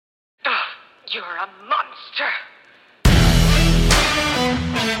You're a monster.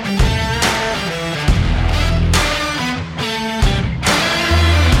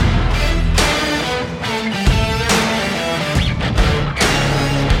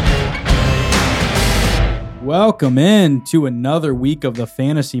 Welcome in to another week of the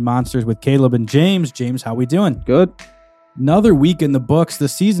Fantasy Monsters with Caleb and James. James, how we doing? Good. Another week in the books. The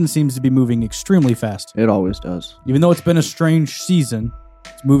season seems to be moving extremely fast. It always does. Even though it's been a strange season,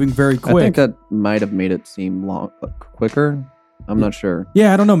 it's moving very quick. I think that might have made it seem quicker. I'm not sure.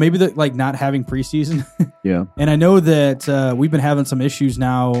 Yeah, I don't know. Maybe not having preseason. Yeah. And I know that we've been having some issues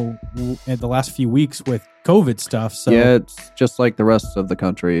now in the last few weeks with COVID stuff. So yeah, it's just like the rest of the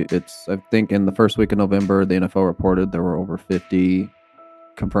country. I think in the first week of November, the NFL reported there were over 50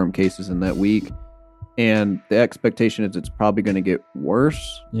 confirmed cases in that week. And the expectation is it's probably going to get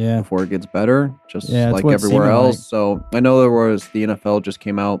worse before it gets better, just like everywhere else. Like. So I know the NFL just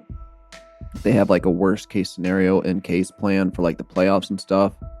came out. They have like a worst case scenario in case plan for like the playoffs and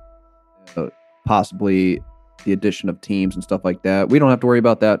stuff. Possibly the addition of teams and stuff like that. We don't have to worry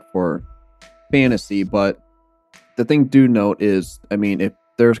about that for fantasy, but the thing to note is, I mean, if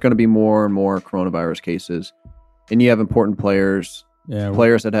there's going to be more and more coronavirus cases and you have important players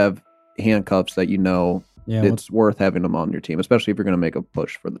that have handcuffs that it's worth having them on your team, especially if you're going to make a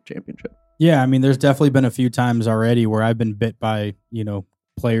push for the championship. Yeah, I mean, there's definitely been a few times already where I've been bit by,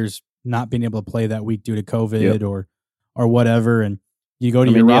 players not being able to play that week due to COVID or whatever, and you go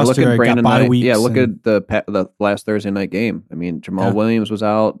to your roster, got bye weeks. Yeah, look at the last Thursday night game. I mean, Jamal Williams was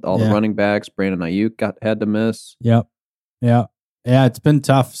out, all the running backs, Brandon Ayuk had to miss. Yep. Yeah, it's been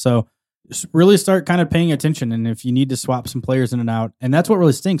tough. So just really start kind of paying attention, and if you need to swap some players in and out, and that's what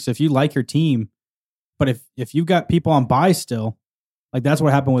really stinks. If you like your team, but if you've got people on bye still, like that's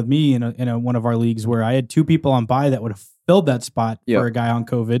what happened with me in one of our leagues where I had two people on bye that would have filled that spot for a guy on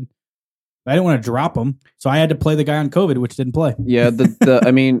COVID. I didn't want to drop him, so I had to play the guy on COVID, which didn't play. Yeah,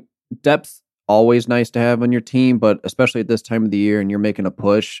 I mean, depth always nice to have on your team, but especially at this time of the year and you're making a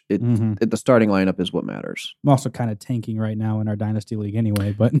push, the starting lineup is what matters. I'm also kind of tanking right now in our Dynasty League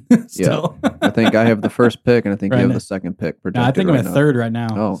anyway, but still. Yeah. I think I have the first pick, and I think you have the second pick. No, I think I'm at third right now.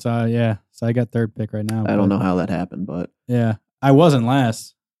 Oh. So I got third pick right now. I don't know how that happened, but... Yeah, I wasn't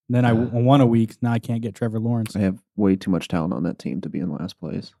last. Then I won a week. Now I can't get Trevor Lawrence. I have way too much talent on that team to be in last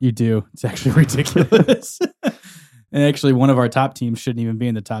place. You do. It's actually ridiculous. And actually, one of our top teams shouldn't even be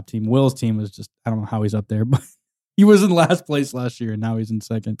in the top team. Will's team was just, I don't know how he's up there, but he was in last place last year, and now he's in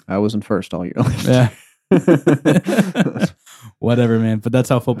second. I was in first all year. Yeah. Whatever, man. But that's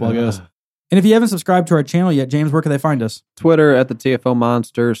how football goes. And if you haven't subscribed to our channel yet, James, where can they find us? Twitter at the TFL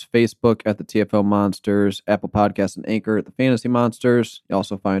Monsters, Facebook at the TFL Monsters, Apple Podcasts and Anchor at the Fantasy Monsters. You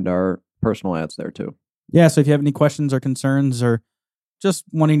also find our personal ads there too. Yeah, so if you have any questions or concerns or just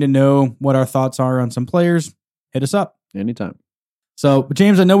wanting to know what our thoughts are on some players, hit us up. Anytime. So,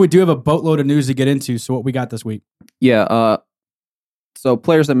 James, I know we do have a boatload of news to get into, so what we got this week? Yeah, so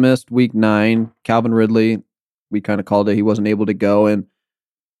players that missed week 9, Calvin Ridley, we kind of called it. He wasn't able to go, and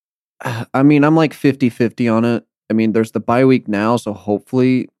I mean, I'm like 50-50 on it. I mean, there's the bye week now, so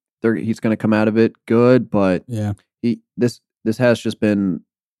hopefully he's going to come out of it good. But this has just been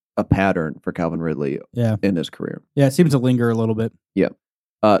a pattern for Calvin Ridley in his career. Yeah, it seems to linger a little bit. Yeah.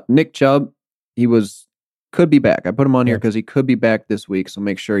 Nick Chubb, could be back. I put him on here because he could be back this week, so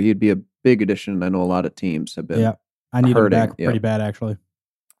make sure he'd be a big addition. I know a lot of teams have been. Yeah, I need him back pretty bad, actually.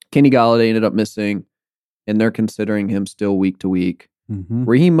 Kenny Golladay ended up missing, and they're considering him still week to week. Mm-hmm.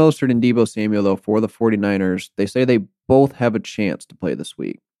 Raheem Mostert and Deebo Samuel, though, for the 49ers, they say they both have a chance to play this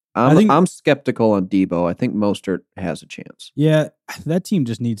week. I'm skeptical on Deebo. I think Mostert has a chance. Yeah, that team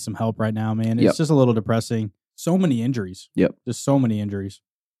just needs some help right now, man. It's just a little depressing. So many injuries. Yep. Just so many injuries.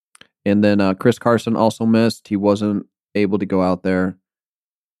 And then Chris Carson also missed. He wasn't able to go out there.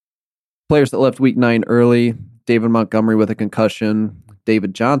 Players that left week 9 early, David Montgomery with a concussion,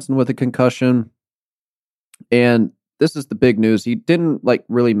 David Johnson with a concussion, and this is the big news. He didn't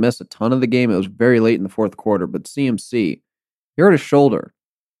really miss a ton of the game. It was very late in the fourth quarter, but CMC, he hurt his shoulder.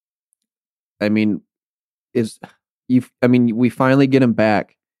 I mean, we finally get him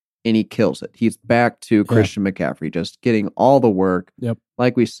back, and he kills it. He's back to Christian McCaffrey, just getting all the work,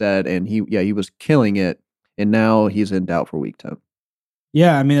 like we said, and he was killing it, and now he's in doubt for week 10.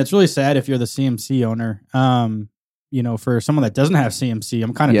 Yeah, I mean, it's really sad if you're the CMC owner. For someone that doesn't have CMC,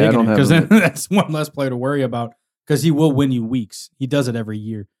 I'm kind of digging it because then that's one less player to worry about. Because he will win you weeks. He does it every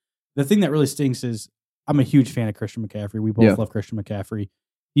year. The thing that really stinks is I'm a huge fan of Christian McCaffrey. We both love Christian McCaffrey.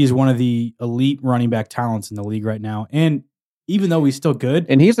 He's one of the elite running back talents in the league right now. And even though he's still good.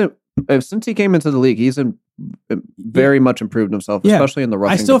 And since he came into the league, he's very much improved himself, Yeah. especially in the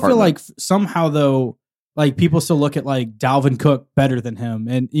rushing I still feel department. like somehow though, like people still look at like Dalvin Cook better than him,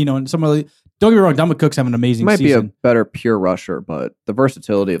 and and some of the, don't get me wrong, Dalvin Cook's having an amazing He might season. be a better pure rusher, but the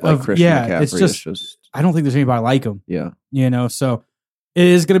versatility of like Christian McCaffrey it's is just I don't think there's anybody like him. yeah. So it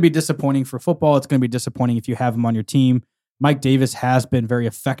is going to be disappointing for football. It's going to be disappointing if you have him on your team. Mike Davis has been very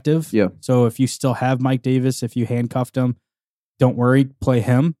effective. Yeah. So if you still have Mike Davis, if you handcuffed him, don't worry, play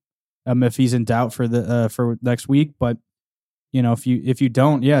him. If he's in doubt for the for next week, but if you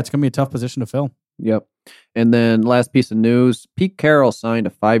don't, it's going to be a tough position to fill. Yep. And then last piece of news, Pete Carroll signed a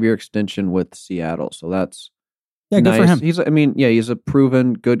 5-year extension with Seattle. So that's good nice. for him. He's a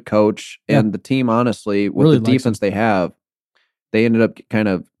proven good coach. Yeah. And the team, honestly, with Really the likes defense they have, they ended up kind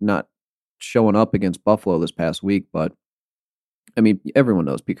of not showing up against Buffalo this past week. But, I mean, everyone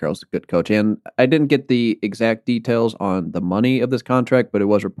knows Pete Carroll's a good coach. And I didn't get the exact details on the money of this contract, but it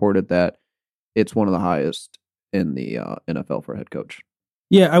was reported that it's one of the highest in the NFL for a head coach.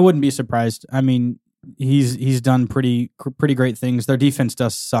 Yeah, I wouldn't be surprised. I mean, he's done pretty great things. Their defense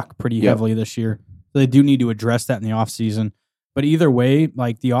does suck pretty heavily this year. So they do need to address that in the offseason. But either way,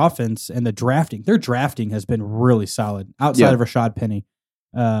 like the offense and the drafting, their drafting has been really solid outside of Rashad Penny,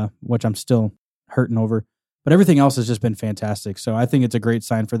 which I'm still hurting over. But everything else has just been fantastic. So I think it's a great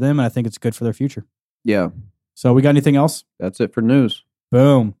sign for them, and I think it's good for their future. Yeah. So we got anything else? That's it for news.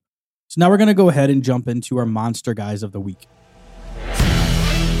 Boom. So now we're going to go ahead and jump into our monster guys of the week.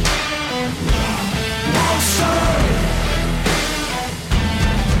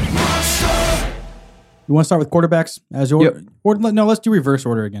 You want to start with quarterbacks as your or no? Let's do reverse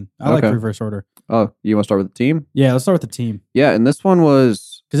order again. I like reverse order. Oh, you want to start with the team? Yeah, let's start with the team. Yeah, and this one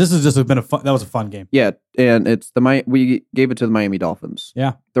was because this has just been that was a fun game. Yeah, and it's we gave it to the Miami Dolphins.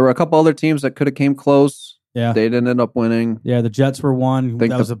 Yeah, there were a couple other teams that could have came close. Yeah, they didn't end up winning. Yeah, the Jets were one.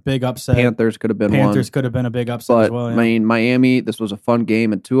 That was a big upset. Panthers could have been Panthers could have been a big upset as well. Yeah. I mean, Miami. This was a fun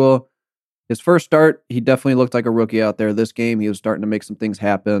game, and Tua. His first start, he definitely looked like a rookie out there. This game, he was starting to make some things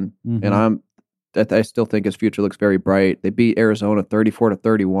happen, and I still think his future looks very bright. They beat Arizona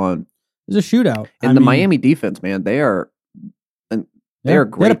 34-31. It was a shootout. And the Miami defense, man, they are great. They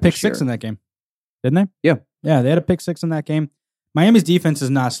had a pick six in that game, didn't they? Yeah. Yeah, they had a pick six in that game. Miami's defense is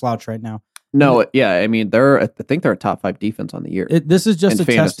not a slouch right now. No, I mean, I think they're a top 5 defense on the year. This is just a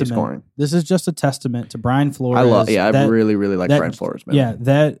testament. Scoring. This is just a testament to Brian Flores. I really like Brian Flores, man. Yeah,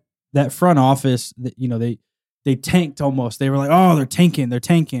 that front office, they tanked almost. They were like, oh, they're tanking. They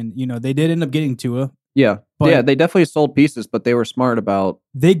did end up getting Tua. Yeah. But they definitely sold pieces, but they were smart about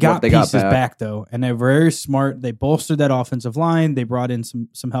they got pieces back though, and they're very smart. They bolstered that offensive line. They brought in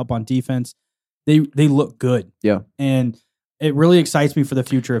some help on defense. They look good. Yeah. And it really excites me for the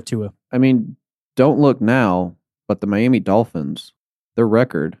future of Tua. I mean, don't look now, but the Miami Dolphins, their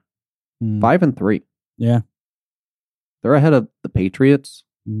record 5-3. Yeah. They're ahead of the Patriots.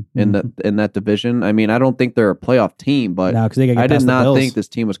 In that division. I mean, I don't think they're a playoff team, but no, I did not think this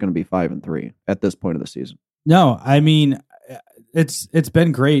team was going to be 5-3 at this point of the season. No, I mean, it's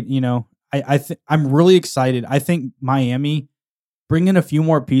been great. I'm really excited. I think Miami bring in a few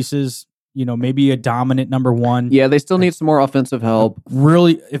more pieces. Maybe a dominant number one. Yeah, they still need some more offensive help.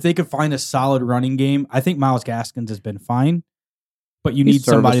 Really, if they could find a solid running game, I think Myles Gaskins has been fine. But you need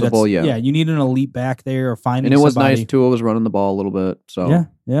somebody that's you need an elite back there or finding. And it was somebody. nice Tua was running the ball a little bit. So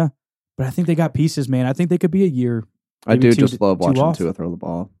yeah. But I think they got pieces, man. I think they could be a year. I do just love watching Tua throw the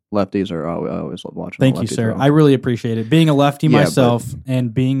ball. Lefties are I always love watching. Thank you, sir. I really appreciate it. Being a lefty myself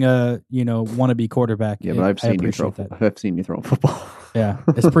and being a wannabe quarterback. Yeah, but I've seen you throw football. Yeah,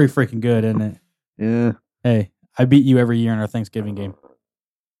 it's pretty freaking good, isn't it? Yeah. Hey, I beat you every year in our Thanksgiving game.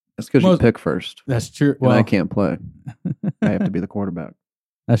 That's because you pick first. That's true. Well, I can't play. I have to be the quarterback.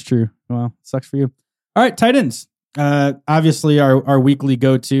 That's true. Well, it sucks for you. All right, tight ends. Obviously, our weekly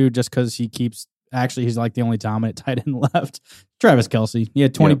go-to, just because he's like the only dominant tight end left. Travis Kelce. He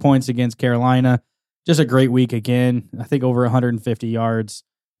had 20 points against Carolina. Just a great week again. I think over 150 yards,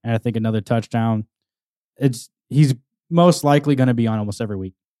 and I think another touchdown. He's most likely going to be on almost every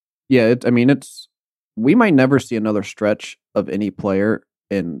week. Yeah, we might never see another stretch of any player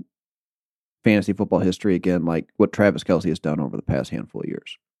in fantasy football history again, like what Travis Kelce has done over the past handful of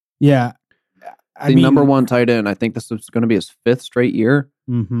years. Yeah. Number one tight end, I think this is going to be his 5th straight year.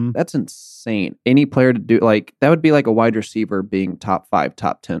 Mm-hmm. That's insane. Any player to do, that would be like a wide receiver being top 5,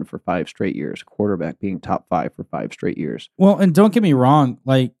 top 10 for 5 straight years, quarterback being top 5 for 5 straight years. Well, and don't get me wrong,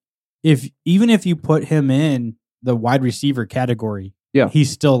 even if you put him in the wide receiver category, he's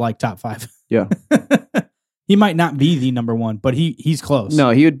still like top 5. Yeah. He might not be the number one, but he's close. No,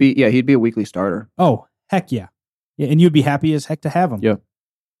 he'd be a weekly starter. Oh, heck yeah. Yeah, and you'd be happy as heck to have him.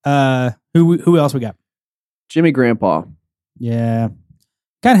 Yeah. Who else we got? Jimmy Grandpa. Yeah.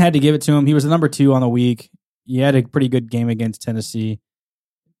 Kind of had to give it to him. He was the number 2 on the week. He had a pretty good game against Tennessee.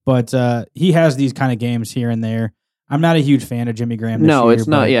 But he has these kind of games here and there. I'm not a huge fan of Jimmy Graham this No, year, it's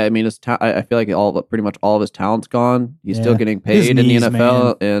not. Yeah, I mean, I feel like pretty much all of his talent's gone. He's still getting His paid in the knees,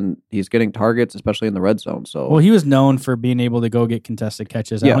 NFL, and he's getting targets, especially in the red zone. So, well, he was known for being able to go get contested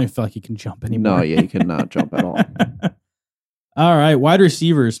catches. I Yeah. don't even feel like he can jump anymore. no, yeah, he cannot jump at all. All right, wide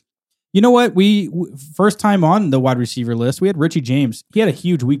receivers. You know what? First time on the wide receiver list, we had Richie James. He had a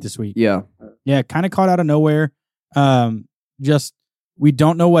huge week this week. Yeah, Yeah, kind of caught out of nowhere. Just we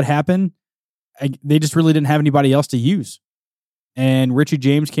don't know what happened. They just really didn't have anybody else to use. And Richie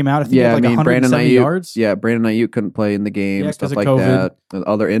James came out. I think he had like 170 yards. Yeah, Brandon Ayuk couldn't play in the game, Yeah, stuff 'cause of like COVID. that. And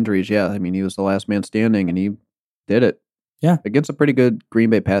other injuries. Yeah, I mean, he was the last man standing, and he did it. Yeah. Against a pretty good Green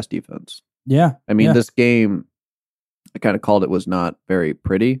Bay pass defense. Yeah. I mean, Yeah. this game, I kind of called it was not very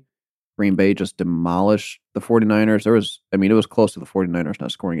pretty. Green Bay just demolished the 49ers. It was close to the 49ers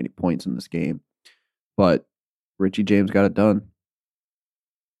not scoring any points in this game. But Richie James got it done.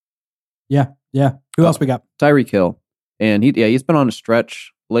 Yeah. Who else we got? Tyreek Hill. And he's been on a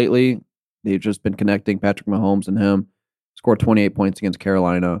stretch lately. They've just been connecting Patrick Mahomes and him. Scored 28 points against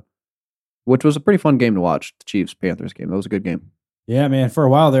Carolina, which was a pretty fun game to watch. The Chiefs-Panthers game. That was a good game. Yeah, man. For a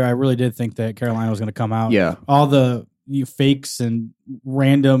while there, I really did think that Carolina was going to come out. Yeah. All the fakes and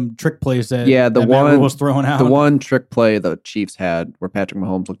random trick plays that The Matt one Rule was throwing out. The one trick play the Chiefs had where Patrick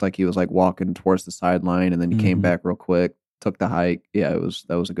Mahomes looked like he was like walking towards the sideline, and then he came Mhm. back real quick, took the hike. Yeah,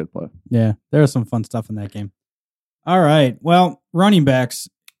 that was a good play. Yeah, there was some fun stuff in that game. All right. Well, running backs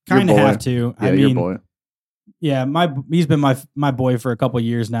kind of Your boy. have to. Yeah, I mean, your boy. yeah, he's been my boy for a couple of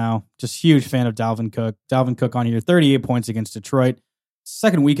years now. Just huge fan of Dalvin Cook. Dalvin Cook on here, 38 points against Detroit.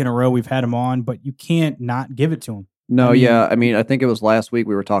 Second week in a row we've had him on, but you can't not give it to him. No, I mean- I think it was last week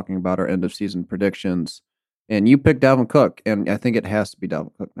we were talking about our end of season predictions, and you picked Dalvin Cook, and I think it has to be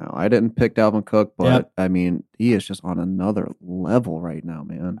Dalvin Cook now. I didn't pick Dalvin Cook, but Yep. I mean, he is just on another level right now,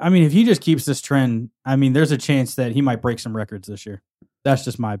 man. I mean, if he just keeps this trend, I mean, there's a chance that he might break some records this year. That's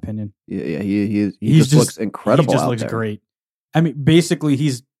just my opinion. Yeah, he He's just looks incredible. He just out looks there. great. I mean, basically,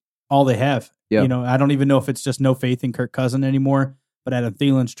 he's all they have. Yeah. You know, I don't even know if it's just no faith in Kirk Cousins anymore, but Adam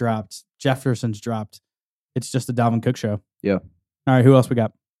Thielen's dropped. Jefferson's dropped. It's just a Dalvin Cook show. Yeah. All right, who else we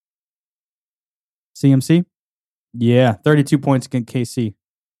got? CMC? Yeah, 32 points against KC.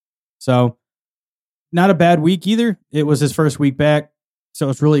 So, not a bad week either. It was his first week back, so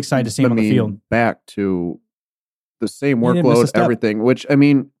it's really exciting to see him on the field. Back to the same He didn't miss a workload, step. everything, which, I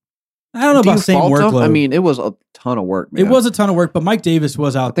mean, I don't know do about you same fault him? workload. I mean, it was a ton of work, man. it was a ton of work, but Mike Davis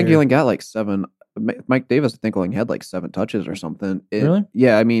was out I think there. he only got like 7. Mike Davis, I think, only had like 7 touches or something. Really?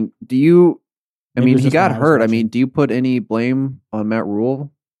 Yeah, I mean, I Maybe it mean, was he just got when I was hurt. I watching. mean, do you put any blame on Matt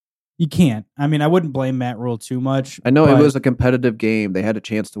Rule? You can't. I mean, I wouldn't blame Matt Rule too much. I know but it was a competitive game. They had a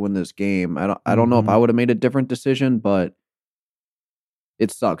chance to win this game. I don't know if Mhm. I would have made a different decision, but it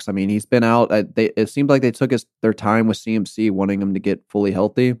sucks. I mean, he's been out. It seemed like they took their time with CMC, wanting him to get fully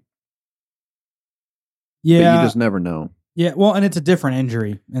healthy. But Yeah, you just never know. yeah. Well, and it's a different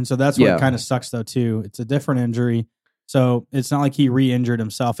injury, and so that's what Yeah. kind of sucks though too. It's a different injury, so it's not like he re-injured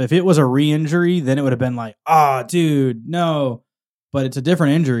himself. If it was a re-injury, then it would have been like, oh, dude, no. But it's a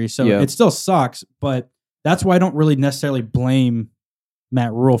different injury, so Yeah. it still sucks. But that's why I don't really necessarily blame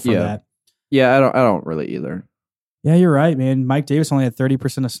Matt Rule for Yeah. that. Yeah, I don't really either. Yeah, you're right, man. Mike Davis only had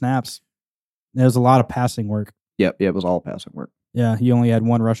 30% of snaps. There was a lot of passing work. Yeah, it was all passing work. Yeah, he only had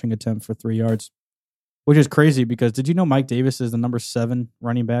 1 rushing attempt for 3 yards, which is crazy because did you know Mike Davis is the number 7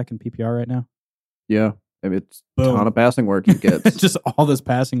 running back in PPR right now? Yeah, I mean, it's a Boom. ton of passing work he gets. Just all this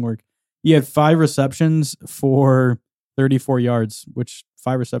passing work. He had 5 receptions for 34 yards, which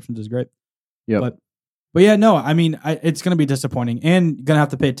 5 receptions is great. Yep. But yeah, no, I mean, it's going to be disappointing and going to have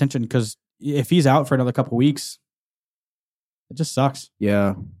to pay attention because if he's out for another couple weeks, it just sucks.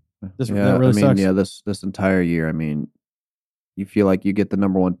 Yeah. That Yeah, really I mean, sucks. yeah, this entire year, I mean, you feel like you get the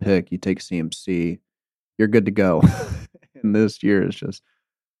number 1 pick, you take CMC, you're good to go. And this year is just,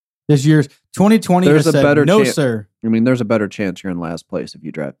 This year's 2020 There's has a said, better no, chan- sir. I mean, there's a better chance you're in last place if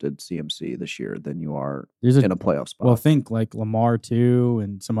you drafted CMC this year than you are There's in a playoff spot. well, think like Lamar too,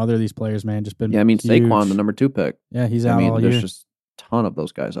 and some other of these players, man, just been yeah, I mean, huge. Saquon, the number 2 pick. Yeah, he's I out mean, all there's year. just a ton of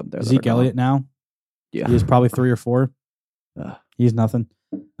those guys up there. that Zeke are gone. Elliott now, Yeah. he is probably 3 or 4. Ugh. He's nothing.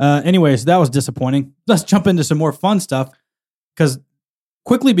 Anyways, that was disappointing. Let's jump into some more fun stuff because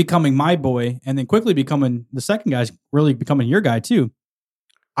quickly becoming my boy and then quickly becoming the second guy's really becoming your guy too.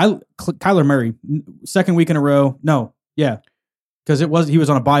 Kyler Murray, second week in a row. No, yeah, because he was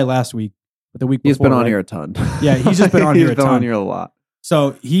on a bye last week, but the week He's before, been on right? here a ton. Yeah, he's just been on here a He's been ton. on here a lot.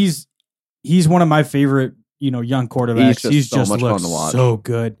 So he's one of my favorite young quarterbacks. He's just much looks fun to watch. so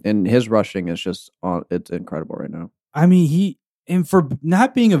good. And his rushing is just it's incredible right now. I mean, for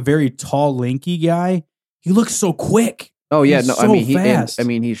not being a very tall, lanky guy, he looks so quick. Oh yeah, He's no, so fast.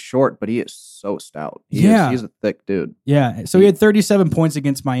 he's short, but he is so stout. He's a thick dude. Yeah. So he had 37 points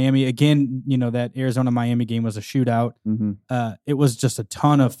against Miami. Again, that Arizona-Miami game was a shootout. Mm-hmm. It was just a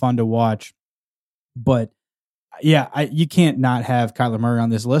ton of fun to watch. But yeah, you can't not have Kyler Murray on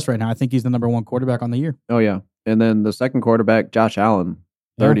this list right now. I think he's the number one quarterback on the year. Oh yeah, and then the second quarterback, Josh Allen,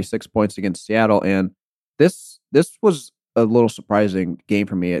 36 points against Seattle, and this was a little surprising game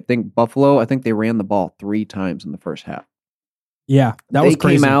for me. I think Buffalo. they ran the ball 3 times in the first half. Yeah, that was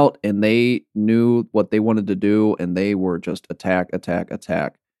crazy. They came out and they knew what they wanted to do, and they were just attack.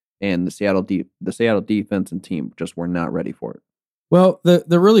 And the Seattle defense and team just were not ready for it. Well,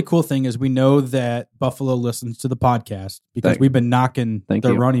 the really cool thing is we know that Buffalo listens to the podcast because we've been knocking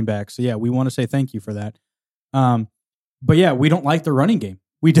their running back. So yeah, we want to say thank you for that. But yeah, we don't like the running game.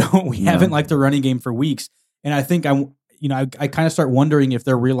 We haven't liked the running game for weeks, and I think I kind of start wondering if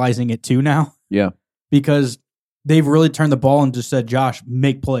they're realizing it too now. Yeah, because they've really turned the ball and just said, Josh,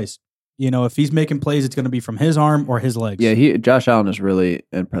 make plays. If he's making plays, it's going to be from his arm or his legs. Yeah, Josh Allen has really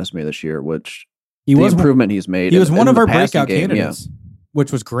impressed me this year, improvement he's made. He was one of our breakout candidates,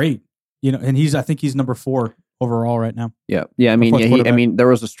 which was great. And I think he's number 4 overall right now. Yeah. I mean, there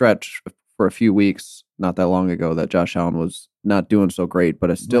was a stretch for a few weeks not that long ago that Josh Allen was not doing so great, but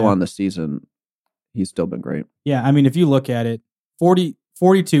it's still on the season. He's still been great. Yeah, I mean, if you look at it,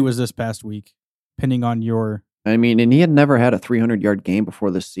 42 was this past week, depending on your... I mean, and he had never had a 300-yard game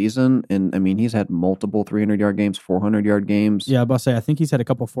before this season. And, I mean, he's had multiple 300-yard games, 400-yard games. Yeah, I'm about to say, I think he's had a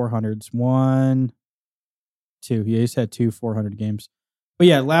couple 400s. 1, 2. Yeah, he's had 2 400 games. But,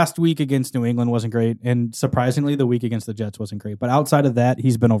 yeah, last week against New England wasn't great. And, surprisingly, the week against the Jets wasn't great. But outside of that,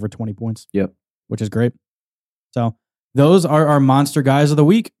 he's been over 20 points. Yep. Which is great. So, those are our monster guys of the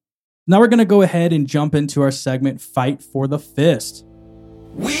week. Now we're going to go ahead and jump into our segment, Fight for the Fist.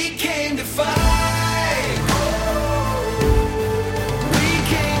 We came to fight.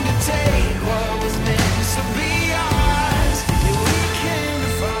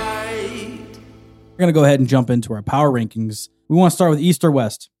 We're going to go ahead and jump into our power rankings. We want to start with East or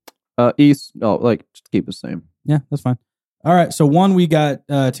West? East. No, just keep the same. Yeah, that's fine. All right, so 1, we got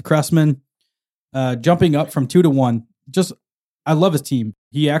to Cressman, jumping up from 2 to 1. Just, I love his team.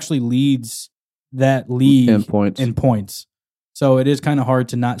 He actually leads that league in points. So it is kind of hard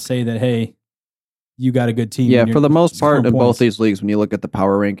to not say that, hey, you got a good team. Yeah, for the most part in both these leagues, when you look at the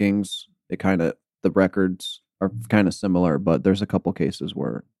power rankings, the records are kind of similar, but there's a couple cases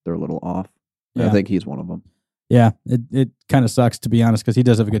where they're a little off. Yeah. I think he's one of them. Yeah, it kind of sucks, to be honest, because he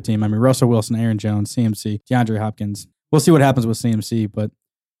does have a good team. I mean, Russell Wilson, Aaron Jones, CMC, DeAndre Hopkins. We'll see what happens with CMC. But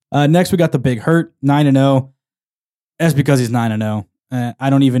next, we got the Big Hurt, 9-0. That's because he's 9-0. I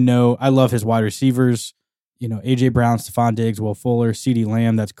don't even know. I love his wide receivers. A.J. Brown, Stephon Diggs, Will Fuller, CeeDee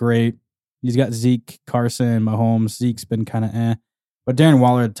Lamb. That's great. He's got Zeke, Carson, Mahomes. Zeke's been kind of eh. But Darren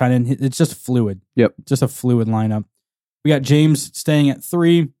Waller at tight end, it's just fluid. Yep. Just a fluid lineup. We got James staying at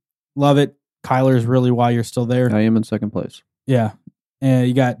 3. Love it. Kyler is really why you're still there. I am in second place. Yeah. And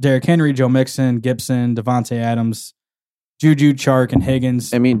you got Derrick Henry, Joe Mixon, Gibson, Devontae Adams, Juju, Chark, and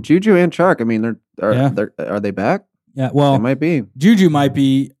Higgins. I mean, Juju and Chark, are they back? Yeah, well, they might be. Juju might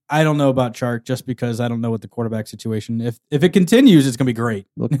be. I don't know about Chark just because I don't know what the quarterback situation. If it continues, it's going to be great.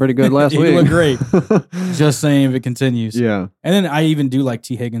 Looked pretty good last week. He looked great. Just saying if it continues. Yeah. And then I even do like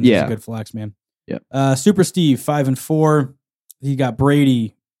T. Higgins. Yeah. He's a good flex, man. Yeah. Super Steve, 5-4. He got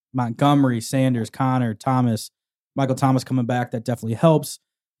Brady, Montgomery, Sanders, Connor, Thomas, Michael Thomas coming back. That definitely helps.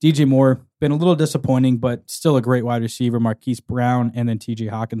 DJ Moore, been a little disappointing, but still a great wide receiver. Marquise Brown, and then TJ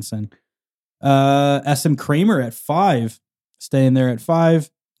Hawkinson. SM Kramer at 5, staying there at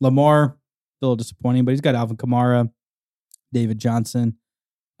 5. Lamar, a little disappointing, but he's got Alvin Kamara, David Johnson,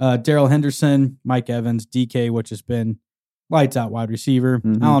 Darrell Henderson, Mike Evans, DK, which has been lights out wide receiver,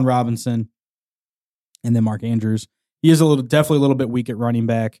 Allen Robinson, and then Mark Andrews. He is definitely a little bit weak at running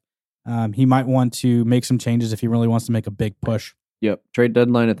back. He might want to make some changes if he really wants to make a big push. Yep. Trade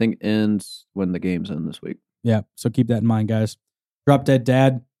deadline, I think, ends when the game's end this week. Yeah. So keep that in mind, guys. Drop Dead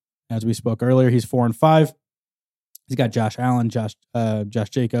Dad, as we spoke earlier, he's 4-5. He's got Josh Allen, Josh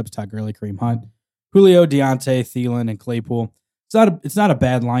Jacobs, Todd Gurley, Kareem Hunt, Julio, Deontay, Thielen, and Claypool. It's not a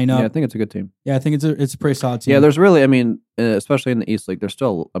bad lineup. Yeah, I think it's a good team. Yeah, I think it's a pretty solid team. Yeah, there's really, especially in the East League, there's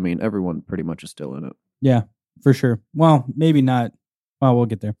still, everyone pretty much is still in it. Yeah, for sure. Well, maybe not. Well, we'll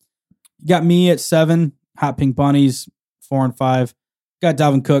get there. You got me at 7, Hot Pink Bunnies, 4-5. Got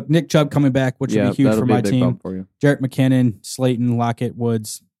Dalvin Cook, Nick Chubb coming back, which would be huge for my team. For you. Jarrett McKinnon, Slayton, Lockett,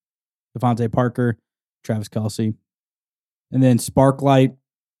 Woods, Devontae Parker. Travis Kelce. And then Sparklight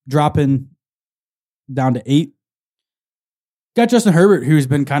dropping down to 8. Got Justin Herbert, who's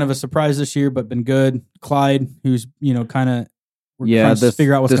been kind of a surprise this year, but been good. Clyde, who's, kind of trying to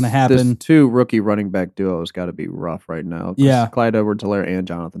figure out what's going to happen. This 2 rookie running back duo has got to be rough right now. Yeah. Clyde Edwards-Helaire and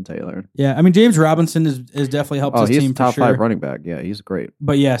Jonathan Taylor. Yeah, I mean, James Robinson is definitely helped his team he's for top sure. 5 running back. Yeah, he's great.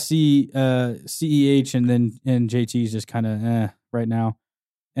 But yeah, CEH and JT is just kind of right now.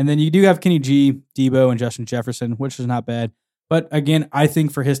 And then you do have Kenny G, Debo, and Justin Jefferson, which is not bad. But again, I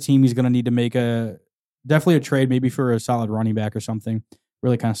think for his team, he's going to need to make definitely a trade, maybe for a solid running back or something.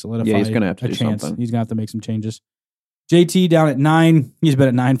 Really kind of solidify. Yeah, he's going to have to a do chance. something. He's going to have to make some changes. JT down at 9. He's been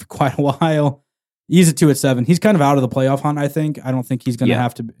at 9 for quite a while. He's at 2 at 7. He's kind of out of the playoff hunt, I think. I don't think he's going to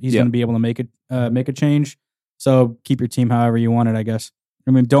have to. He's going to be able to make a change. So keep your team however you want it, I guess.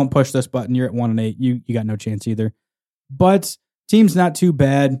 I mean, don't push this button. You're at 1 and 8. You got no chance either. But team's not too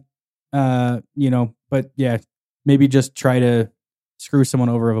bad. But yeah, maybe just try to screw someone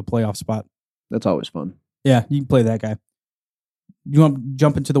over of a playoff spot. That's always fun. Yeah, you can play that guy. You want to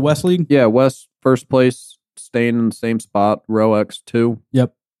jump into the West League? Yeah, West first place, staying in the same spot. Row X2.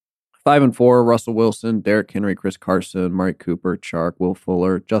 Yep. 5 and 4. Russell Wilson, Derrick Henry, Chris Carson, Mari Cooper, Chark, Will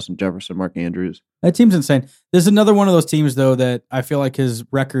Fuller, Justin Jefferson, Mark Andrews. That team's insane. There's another one of those teams though that I feel like his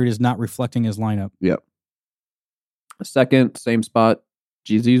record is not reflecting his lineup. Yep. Second, same spot.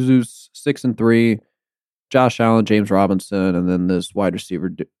 Jesus, 6 and 3. Josh Allen, James Robinson, and then this wide receiver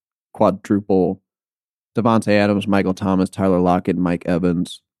quadruple. Devontae Adams, Michael Thomas, Tyler Lockett, Mike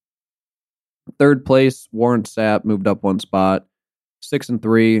Evans. Third place, Warren Sapp moved up 1 spot. 6 and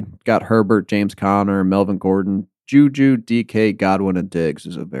 3. Got Herbert, James Conner, Melvin Gordon, Juju, DK, Godwin, and Diggs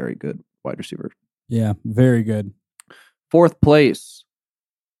is a very good wide receiver. Yeah, very good. Fourth place,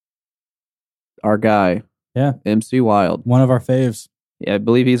 our guy. Yeah. MC Wild. One of our faves. Yeah, I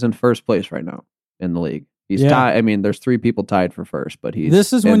believe he's in first place right now in the league. He's tied. I mean, there's 3 people tied for first, but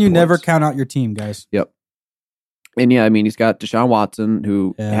This is when you never count out your team, guys. Yep. And yeah, I mean, he's got Deshaun Watson,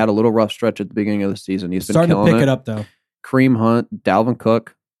 who had a little rough stretch at the beginning of the season. He's been starting killing to pick it up, though. Kareem Hunt, Dalvin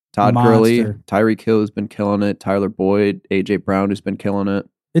Cook, Todd Gurley, Tyreek Hill has been killing it. Tyler Boyd, AJ Brown has been killing it.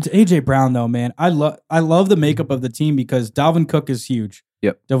 It's AJ Brown though, man. I love the makeup of the team because Dalvin Cook is huge.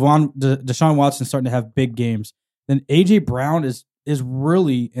 Yep. Deshaun Watson starting to have big games. Then AJ Brown is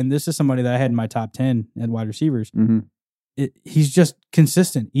really, and this is somebody that I had in my top 10 at wide receivers. Mm-hmm. He's just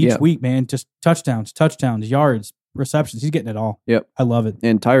consistent each week, man. Just touchdowns, yards, receptions. He's getting it all. Yep. I love it.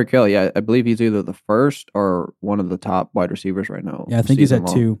 And Tyreek Hill, I believe he's either the first or one of the top wide receivers right now. Yeah, I think he's at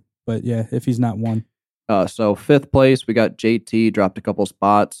 2, but yeah, if he's not 1. So fifth place, we got JT, dropped a couple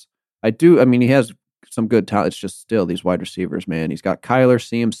spots. He has some good talent. It's just still these wide receivers, man. He's got Kyler,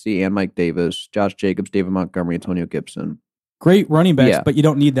 CMC, and Mike Davis, Josh Jacobs, David Montgomery, Antonio Gibson. Great running backs, but you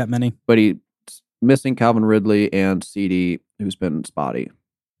don't need that many. But he's missing Calvin Ridley and CD, who's been spotty.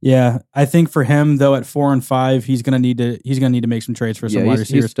 Yeah, I think for him though, at 4 and 5, he's gonna need to make some trades for some wide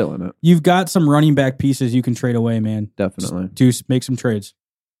receivers. He's still in it. You've got some running back pieces you can trade away, man. Definitely. Just make some trades.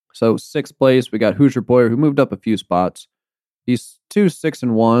 So sixth place, we got Hoosier Boyer, who moved up a few spots. He's 6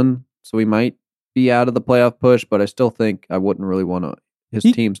 and 1, so he might be out of the playoff push, but I still think I wouldn't really want to. His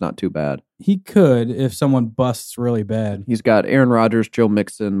team's not too bad. He could if someone busts really bad. He's got Aaron Rodgers, Joe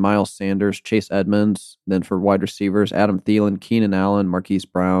Mixon, Miles Sanders, Chase Edmonds. Then for wide receivers, Adam Thielen, Keenan Allen, Marquise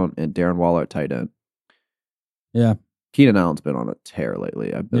Brown, and Darren Waller at tight end. Yeah. Keenan Allen's been on a tear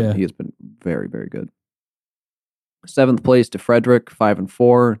lately. He has been very, very good. Seventh place to Frederick, 5 and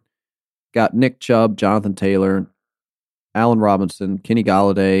 4. Got Nick Chubb, Jonathan Taylor, Allen Robinson, Kenny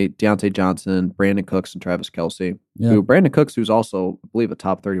Galladay, Deontay Johnson, Brandon Cooks, and Travis Kelce. Yeah. Brandon Cooks, who's also, I believe, a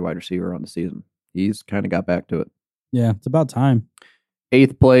top 30 wide receiver on the season. He's kind of got back to it. Yeah, it's about time.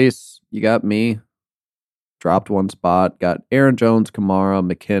 Eighth place, you got me. Dropped 1 spot. Got Aaron Jones, Kamara,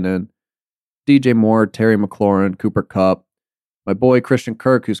 McKinnon, DJ Moore, Terry McLaurin, Cooper Kupp, my boy Christian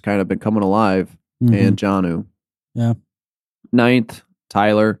Kirk, who's kind of been coming alive, and Jonnu. Yeah. Ninth,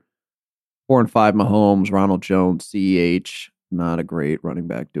 Tyler. 4 and 5, Mahomes, Ronald Jones, CEH. Not a great running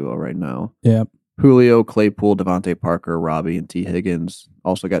back duo right now. Yeah. Julio, Claypool, Devontae Parker, Robbie, and T. Higgins.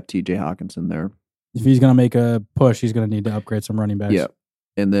 Also got TJ Hawkinson there. If he's going to make a push, he's going to need to upgrade some running backs. Yeah.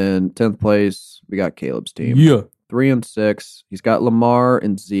 And then 10th place, we got Caleb's team. Yeah. 3 and 6. He's got Lamar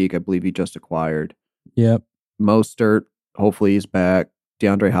and Zeke, I believe he just acquired. Yep. Mostert, hopefully he's back.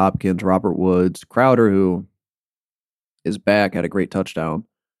 DeAndre Hopkins, Robert Woods, Crowder, who is back, had a great touchdown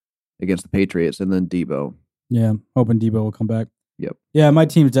against the Patriots, and then Debo. Yeah, hoping Debo will come back. Yep. Yeah, my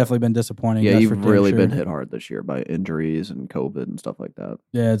team's definitely been disappointing. Yeah, you've really been hit hard this year by injuries and COVID and stuff like that.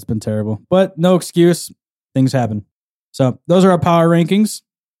 Yeah, it's been terrible. But no excuse. Things happen. So those are our power rankings.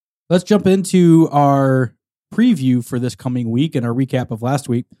 let's jump into our preview for this coming week and our recap of last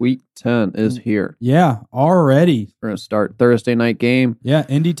week. Week 10 is here. Yeah, already. We're going to start Thursday night game. Yeah,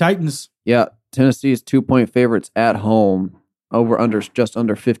 Indy Titans. Yeah, Tennessee's 2-point favorites at home. Over under just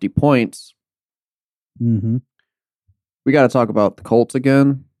under 50 points. Mm-hmm. We got to talk about the Colts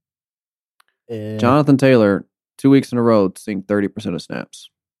again. Jonathan Taylor, 2 weeks in a row, seeing 30% of snaps.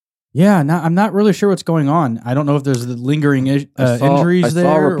 Yeah, I'm not really sure what's going on. I don't know if there's the lingering injuries there.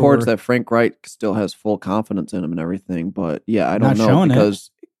 I saw reports that Frank Reich still has full confidence in him and everything, but yeah, I don't know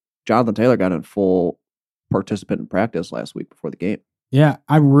because Jonathan Taylor got in full participant in practice last week before the game. Yeah,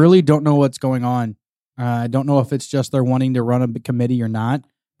 I really don't know what's going on. I don't know if it's just they're wanting to run a committee or not,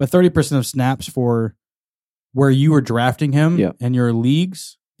 but 30% of snaps for where you were drafting him in your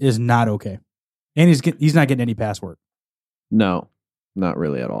leagues is not okay. And he's not getting any pass work. No, not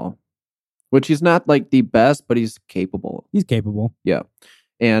really at all. Which he's not like the best, but he's capable. He's capable. Yeah.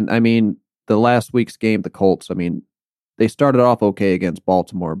 And I mean, the last week's game, the Colts, I mean, they started off okay against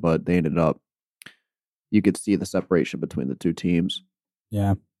Baltimore, but they ended up, you could see the separation between the two teams.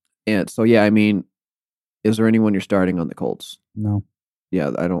 Yeah. And so, yeah, I mean, is there anyone you're starting on the Colts? No.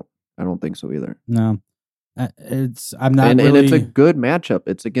 Yeah, I don't think so either. No. I'm not and really... it's a good matchup.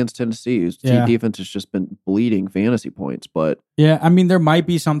 It's against Tennessee, whose defense has just been bleeding fantasy points. But yeah, I mean, there might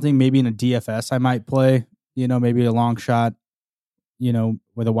be something maybe in a DFS I might play. Maybe a long shot.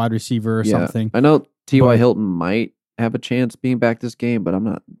 With a wide receiver or something. I know T.Y. Hilton might have a chance being back this game, but I'm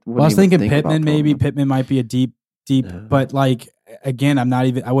not. I was thinking Pittman. Maybe Pittman might be a deep. But like again, I'm not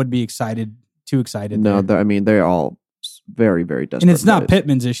even. I wouldn't be too excited. No, I mean they're all very, very desperate. And it's not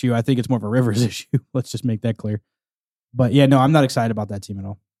Pittman's issue. I think it's more of a Rivers issue. Let's just make that clear. But yeah, no, I'm not excited about that team at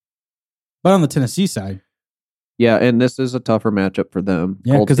all. But on the Tennessee side. Yeah, and this is a tougher matchup for them.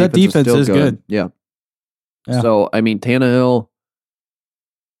 Yeah, because that defense is good. Yeah. So, I mean, Tannehill,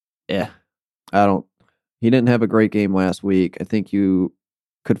 he didn't have a great game last week. I think you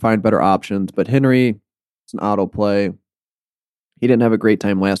could find better options. But Henry, it's an auto play. He didn't have a great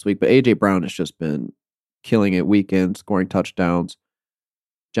time last week, but A.J. Brown has just been killing it weekend, scoring touchdowns.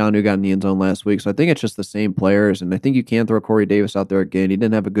 Jonnu got in the end zone last week. So I think it's just the same players. And I think you can throw Corey Davis out there again. He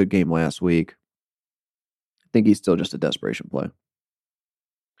didn't have a good game last week. I think he's still just a desperation play.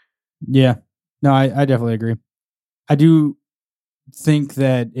 Yeah. No, I definitely agree. I do think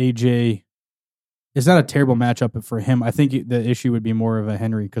that AJ is not a terrible matchup for him. I think the issue would be more of a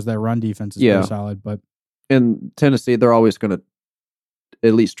Henry because that run defense is pretty solid. But in Tennessee, they're always going to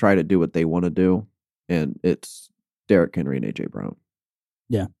at least try to do what they want to do. And it's Derrick Henry and A.J. Brown.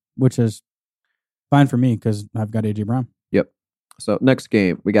 Yeah, which is fine for me because I've got A.J. Brown. Yep. So next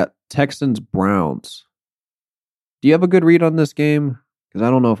game, we got Texans-Browns. Do you have a good read on this game? Because I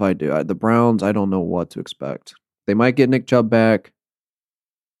don't know if I do. The Browns, I don't know what to expect. They might get Nick Chubb back.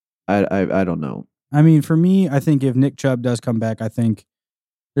 I don't know. I mean, for me, I think if Nick Chubb does come back, I think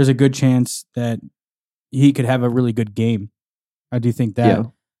there's a good chance that he could have a really good game. I do think that. Yeah.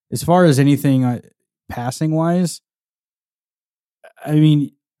 As far as anything passing wise, I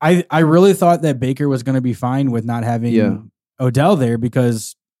mean, I really thought that Baker was going to be fine with not having Odell there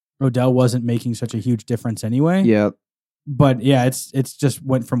because Odell wasn't making such a huge difference anyway. Yeah. But yeah, it's just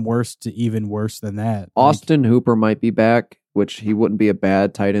went from worse to even worse than that. Austin Hooper might be back, which he wouldn't be a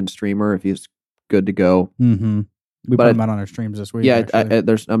bad tight end streamer if he's good to go. Mm-hmm. We put him out on our streams this week. Yeah,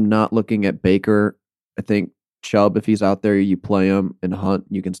 I'm not looking at Baker. I think Chubb, if he's out there, you play him, and Hunt,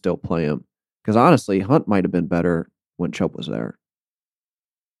 you can still play him. Because honestly, Hunt might have been better when Chubb was there.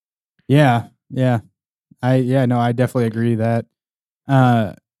 Yeah. I definitely agree that.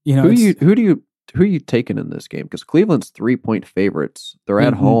 Who are you taking in this game? Because Cleveland's 3-point favorites. They're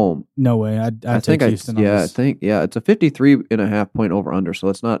at home. No way. I think Houston. It's a 53.5 point over under. So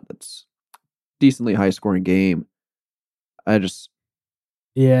it's decently high scoring game. I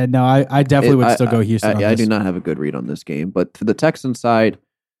definitely would still go Houston. I do not have a good read on this game. But for the Texans side,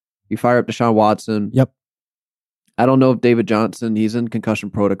 you fire up Deshaun Watson. Yep. I don't know if David Johnson, he's in concussion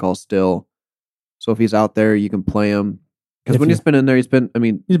protocol still. So if he's out there, you can play him. Because when he's been in there, he's been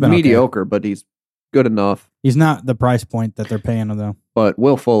mediocre, but he's good enough. He's not the price point that they're paying him, though. But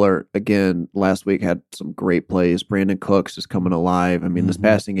Will Fuller, again, last week had some great plays. Brandon Cooks is coming alive. I mean, this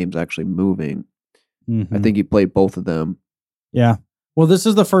passing game's actually moving. I think he played both of them. Yeah. Well, this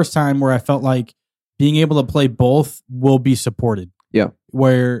is the first time where I felt like being able to play both will be supported. Yeah.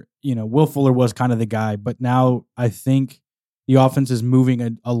 Where, Will Fuller was kind of the guy, but now I think the offense is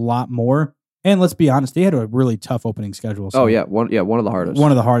moving a lot more. And let's be honest, they had a really tough opening schedule. So one of the hardest.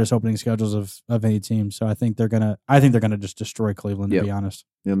 One of the hardest opening schedules of any team. So I think they're gonna just destroy Cleveland, to be honest.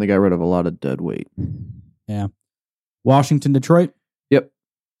 And they got rid of a lot of dead weight. Yeah. Washington, Detroit. Yep.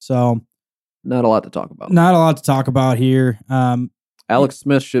 So Not a lot to talk about. not a lot to talk about here. Alex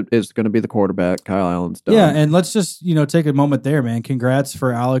Smith is going to be the quarterback. Kyle Allen's done. Yeah, and let's just take a moment there, man. Congrats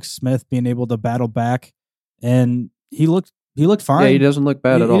for Alex Smith being able to battle back, and he looked fine. Yeah, he doesn't look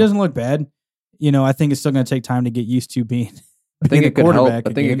bad at all. He doesn't look bad. I think it's still going to take time to get used to being. I think it could help. quarterback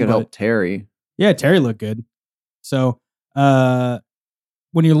I think it again, could help Terry. Yeah, Terry looked good. So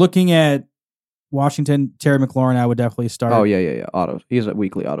when you're looking at Washington, Terry McLaurin, I would definitely start. Oh yeah. Auto. He's a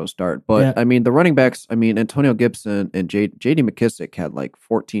weekly auto start. But Yeah. I mean, the running backs. I mean, Antonio Gibson and J.D. McKissick had like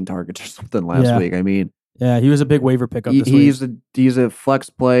 14 targets or something last week. I mean, yeah, he was a big waiver pickup this week. He's a flex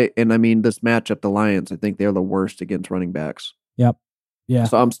play, and I mean, this matchup, the Lions, I think they're the worst against running backs. Yep. Yeah.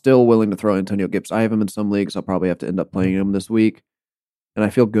 So I'm still willing to throw Antonio Gibson. I have him in some leagues. I'll probably have to end up playing him this week. And I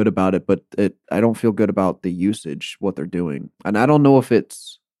feel good about it, but I don't feel good about the usage, what they're doing. And I don't know if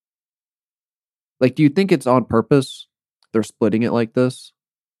it's like, do you think it's on purpose? They're splitting it like this?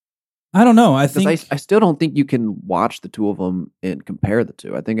 I don't know. I think I still don't think you can watch the two of them and compare the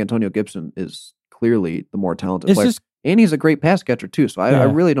two. I think Antonio Gibson is clearly the more talented player. And he's a great pass catcher too. So I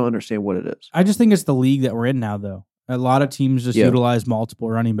really don't understand what it is. I just think it's the league that we're in now, though. A lot of teams just utilize multiple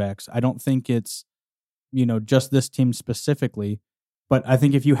running backs. I don't think it's, just this team specifically. But I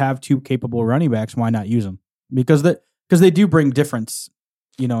think if you have two capable running backs, why not use them? Because they do bring difference,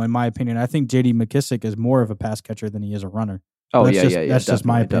 in my opinion. I think J.D. McKissick is more of a pass catcher than he is a runner. Oh, That's just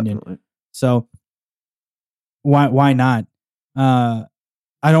my opinion. Definitely. So why not? I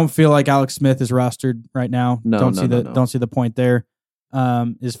don't feel like Alex Smith is rostered right now. No. Don't see the point there.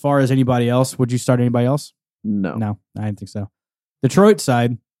 As far as anybody else, would you start anybody else? No, I didn't think so. Detroit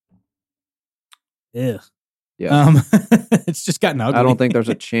side, yeah. It's just gotten ugly. I don't think there's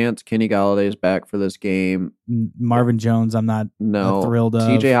a chance Kenny Galladay is back for this game. Marvin Jones, I'm not thrilled of.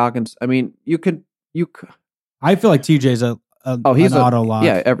 TJ Hawkins. I mean, you could. I feel like TJ's he's an auto lock.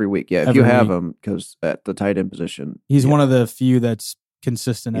 Yeah, every week. Yeah, if you have him, because at the tight end position, he's one of the few that's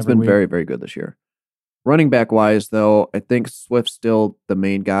consistent. He's been very, very good this year. Running back wise, though, I think Swift's still the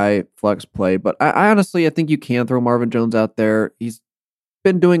main guy, flex play. But I honestly, I think you can throw Marvin Jones out there. He's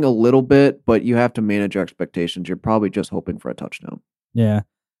been doing a little bit, but you have to manage your expectations. You're probably just hoping for a touchdown. Yeah.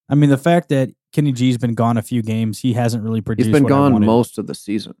 I mean, the fact that Kenny G's been gone a few games, he hasn't really produced. He's been gone most of the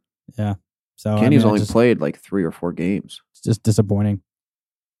season. Yeah. So Kenny's only played like 3 or 4 games. It's just disappointing.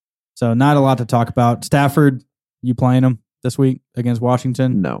 So not a lot to talk about. Stafford, you playing him this week against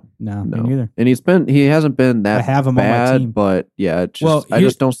Washington? No, me neither. And he hasn't been that I have him bad, on my team. But yeah, I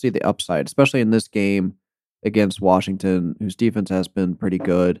just don't see the upside, especially in this game against Washington, whose defense has been pretty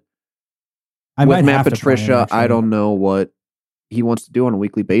good. With Matt Patricia, I don't know what he wants to do on a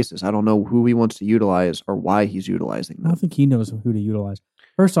weekly basis. I don't know who he wants to utilize or why he's utilizing them. I don't think he knows who to utilize.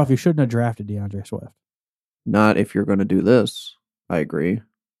 First off, you shouldn't have drafted DeAndre Swift. Not if you're going to do this. I agree.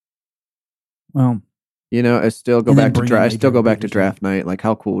 Well, I still go back to draft. I still go back to draft night. Like,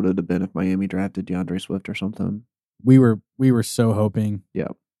 how cool would it have been if Miami drafted DeAndre Swift or something? We were so hoping. Yeah.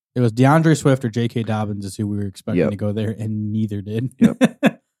 It was DeAndre Swift or J.K. Dobbins is who we were expecting to go there, and neither did.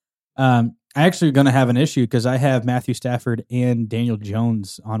 Yep. I actually going to have an issue because I have Matthew Stafford and Daniel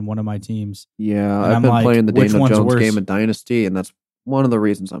Jones on one of my teams. Yeah, I've been playing the Daniel Jones game in Dynasty, and that's one of the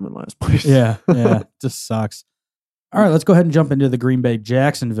reasons I'm in last place. Yeah, just sucks. All right, let's go ahead and jump into the Green Bay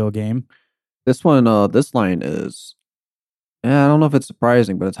Jacksonville game. This one, this line is, I don't know if it's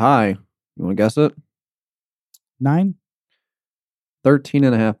surprising, but it's high. You want to guess it? 9?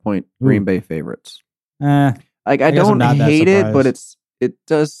 13.5 point Green Bay favorites. I don't hate it, but it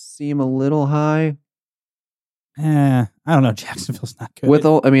does seem a little high. I don't know. Jacksonville's not good. With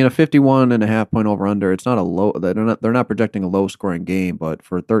a 51.5 point over under, it's not a low. They're not projecting a low scoring game, but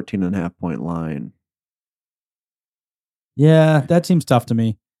for a 13.5 point line, yeah, that seems tough to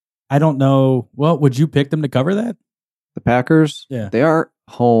me. I don't know. Well, would you pick them to cover that? The Packers, yeah, they are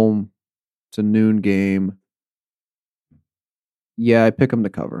home. It's a noon game. Yeah, I pick them to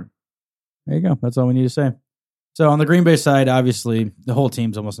cover. There you go. That's all we need to say. So on the Green Bay side, obviously, the whole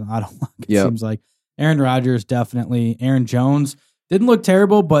team's almost an auto lock. It seems like Aaron Rodgers, definitely. Aaron Jones didn't look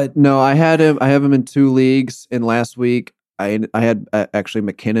terrible, but no, I have him in 2 leagues. And last week, I had actually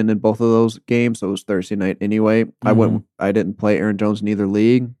McKinnon in both of those games, so it was Thursday night anyway. Mm-hmm. I didn't play Aaron Jones in either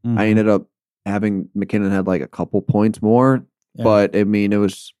league. Mm-hmm. I ended up having McKinnon had like a couple points more, but I mean,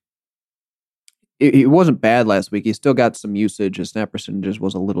 it wasn't bad last week. He still got some usage. His snap percentage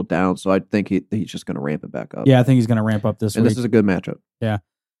was a little down, so I think he's just going to ramp it back up. Yeah, I think he's going to ramp up this week. And this is a good matchup. Yeah.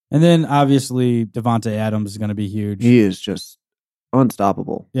 And then, obviously, Devontae Adams is going to be huge. He is just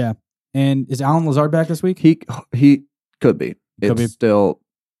unstoppable. Yeah. And is Allen Lazard back this week? He could be.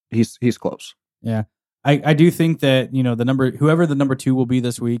 He's close. Yeah. I do think that, whoever the number 2 will be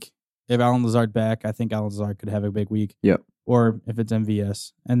this week, if Alan Lazard back, I think Alan Lazard could have a big week. Yep. Or if it's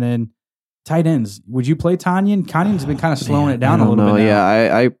MVS. And then tight ends. Would you play Tanyan? Tanyan's been kind of slowing it down a little bit now.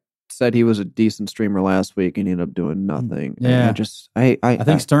 Yeah, I said he was a decent streamer last week and he ended up doing nothing. Yeah. I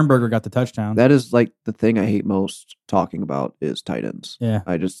think Sternberger got the touchdown. That is like the thing I hate most talking about is tight ends. Yeah.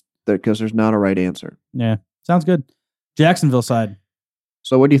 Because there's not a right answer. Yeah. Sounds good. Jacksonville side.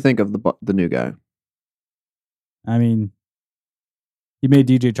 So what do you think of the new guy? I mean, he made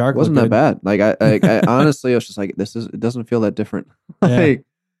DJ Chark. Wasn't look that good. bad? Like I honestly, I was just like, it doesn't feel that different. Yeah.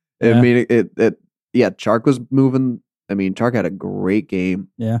 I mean, Chark was moving. I mean, Chark had a great game.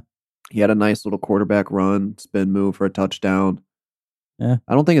 Yeah. He had a nice little quarterback run, spin move for a touchdown. Yeah.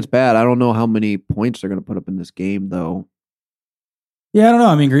 I don't think it's bad. I don't know how many points they're going to put up in this game, though. Yeah, I don't know.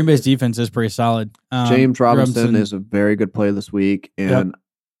 I mean, Green Bay's defense is pretty solid. James Robinson is a very good play this week, and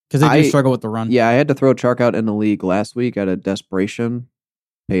because they do struggle with the run. Yeah, I had to throw Chark out in the league last week out of desperation.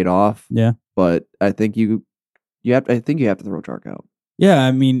 Paid off. Yeah, but I think you have to throw Chark out. Yeah,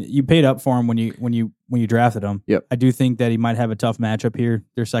 I mean, you paid up for him when you drafted him. Yep. I do think that he might have a tough matchup here.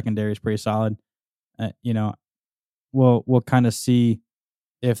 Their secondary is pretty solid. We'll kind of see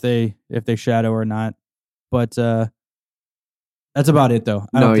if they shadow or not. But that's about it, though.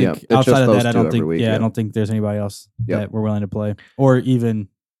 I don't think outside of that, I don't think. Week, I don't think there's anybody else that we're willing to play or even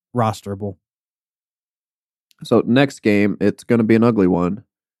rosterable. So next game, it's going to be an ugly one.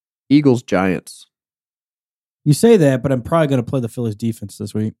 Eagles Giants. You say that, but I'm probably going to play the Phillies defense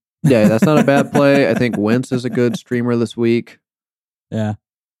this week. Yeah, that's not a bad play. I think Wentz is a good streamer this week. Yeah.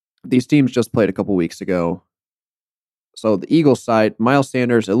 These teams just played a couple weeks ago. So the Eagles side, Miles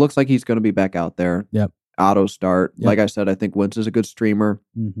Sanders, it looks like he's going to be back out there. Yep. Auto start. Yep. Like I said, I think Wentz is a good streamer.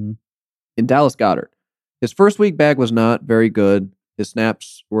 Mm-hmm. In Dallas Goedert, his first week back was not very good. His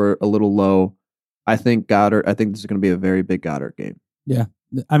snaps were a little low. I think this is going to be a very big Goddard game. Yeah.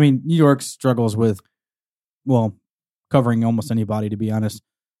 I mean, New York struggles with, covering almost anybody, to be honest.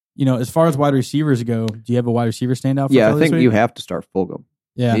 As far as wide receivers go, do you have a wide receiver standout for I think you have to start Fulgham.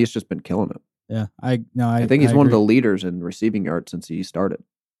 Yeah. He's just been killing it. Yeah. I think he's one of the leaders in receiving yards since he started.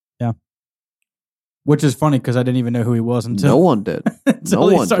 Yeah. Which is funny because I didn't even know who he was until no one did. until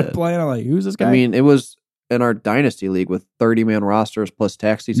he started playing. I'm like, who's this guy? I mean, it was in our dynasty league with 30-man rosters plus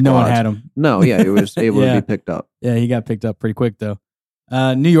taxi squads. No one had him. No, yeah, he was able to be picked up. Yeah, he got picked up pretty quick though.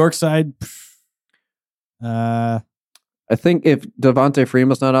 New York side. I think if Devontae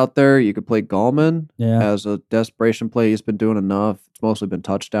Freeman's not out there, you could play Gallman Yeah. as a desperation play. He's been doing enough. It's mostly been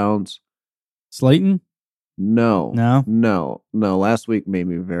touchdowns. Slayton? No. No? Last week made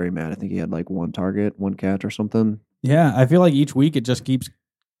me very mad. I think he had like one target, one catch or something. Yeah, I feel like each week it just keeps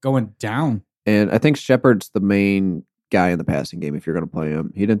going down. And I think Shepard's the main guy in the passing game if you're going to play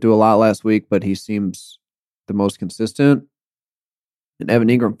him. He didn't do a lot last week, but he seems the most consistent. And Evan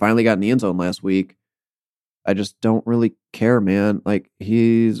Ingram finally got in the end zone last week. I just don't really care, man. Like,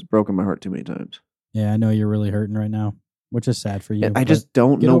 he's broken my heart too many times. Yeah, I know you're really hurting right now, which is sad for you. I just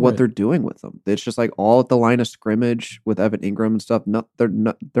don't know what they're doing with them. It's just like all at the line of scrimmage with Evan Ingram and stuff. They're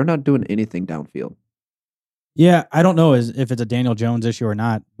not doing anything downfield. Yeah, I don't know if it's a Daniel Jones issue or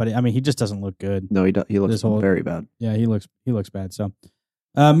not, but I mean, he just doesn't look good. No, he looks very bad. Yeah, he looks bad. So,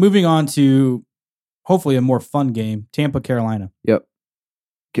 moving on to hopefully a more fun game, Tampa, Carolina. Yep.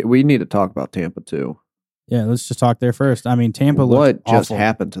 We need to talk about Tampa too. Yeah, let's just talk there first. I mean, Tampa looked What just awful.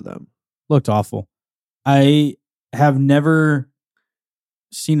 happened to them? Looked awful. I have never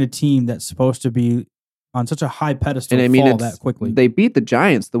seen a team that's supposed to be on such a high pedestal fall that quickly. They beat the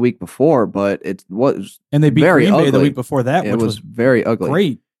Giants the week before, but it was and they beat Green Bay the week before that, which was very ugly.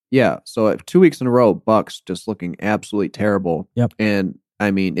 Great. Yeah, so 2 weeks in a row, Bucks just looking absolutely terrible. Yep. And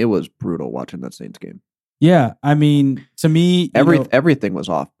I mean, it was brutal watching that Saints game. Yeah, I mean, to me, everything was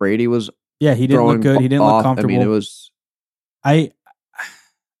off. Brady was he didn't look good. He didn't look comfortable. I mean, it was. I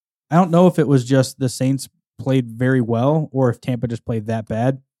don't know if it was just the Saints played very well or if Tampa just played that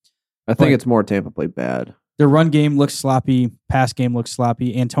bad. I think it's more Tampa played bad. Their run game looks sloppy. Pass game looks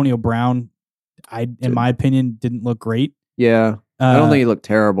sloppy. Antonio Brown, in my opinion, didn't look great. Yeah, I don't think he looked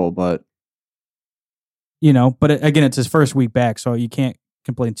terrible, but but again, it's his first week back, so you can't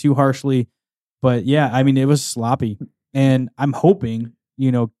complain too harshly. But yeah, I mean, it was sloppy, and I'm hoping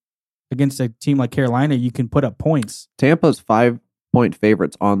against a team like Carolina, you can put up points. Tampa's 5-point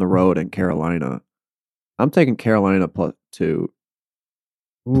favorites on the road in Carolina. I'm taking Carolina plus the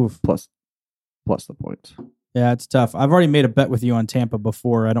points. Yeah, it's tough. I've already made a bet with you on Tampa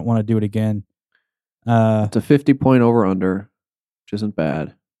before. I don't want to do it again. It's a 50-point over-under, which isn't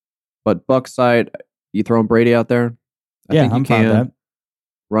bad. But Bucks side, you throwing Brady out there? I'm fine with that.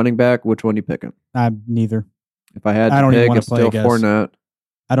 Running back, which one you picking? Neither. If I had I to don't even pick, wanna it's play still a guess. Fournette.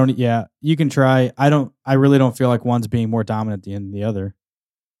 I don't. Yeah, you can try. I really don't feel like one's being more dominant than the other.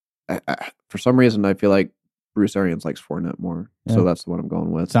 For some reason, I feel like Bruce Arians likes Fournette more, Yeah. so that's the one I'm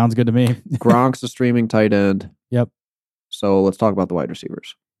going with. Sounds good to me. Gronk's a streaming tight end. Yep. So let's talk about the wide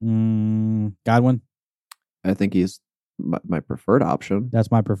receivers. Godwin. I think he's my preferred option.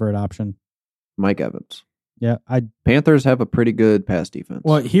 That's my preferred option. Mike Evans. Yeah, Panthers have a pretty good pass defense.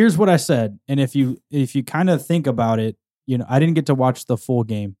 Well, here's what I said, and if you kind of think about it, I didn't get to watch the full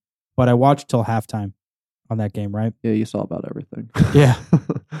game, but I watched till halftime on that game, right? Yeah, you saw about everything. Yeah.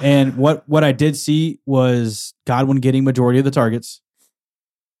 And what I did see was Godwin getting majority of the targets,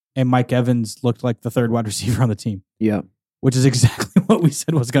 and Mike Evans looked like the third wide receiver on the team. Yeah. Which is exactly what we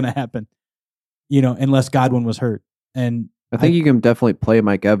said was going to happen, unless Godwin was hurt. And I think you can definitely play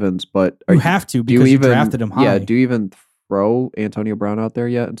Mike Evans, but you have to because you drafted him high. Yeah, do you even throw Antonio Brown out there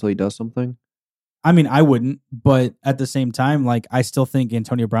yet until he does something? I mean, I wouldn't, but at the same time, I still think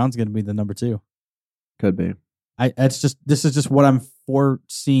Antonio Brown's going to be the number 2. Could be. This is just what I'm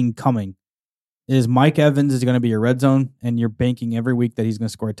foreseeing coming. Is Mike Evans is going to be your red zone, and you're banking every week that he's going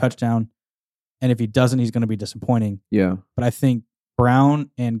to score a touchdown, and if he doesn't, he's going to be disappointing. Yeah. But I think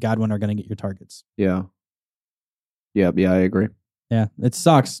Brown and Godwin are going to get your targets. Yeah. Yeah, I agree. Yeah, it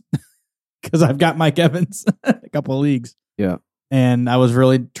sucks because I've got Mike Evans a couple of leagues. Yeah. And I was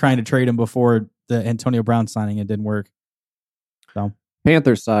really trying to trade him before the Antonio Brown signing. It didn't work. So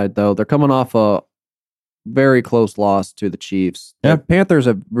Panthers side, though, they're coming off a very close loss to the Chiefs. Yeah. The Panthers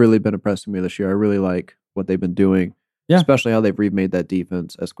have really been impressing me this year. I really like what they've been doing. Yeah. Especially how they've remade that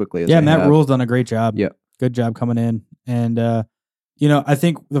defense as quickly as they Matt have. Rule's done a great job. Yeah. Good job coming in. And, I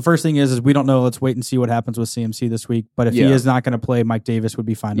think the first thing is we don't know. Let's wait and see what happens with CMC this week. But if he is not going to play, Mike Davis would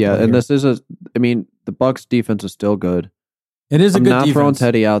be fine. Yeah, and this is the Bucs defense is still good. It is a good defense. I'm not throwing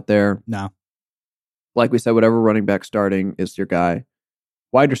Teddy out there. No. Like we said, whatever running back starting is your guy.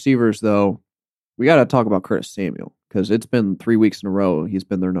 Wide receivers, though, we got to talk about Curtis Samuel because it's been 3 weeks in a row. He's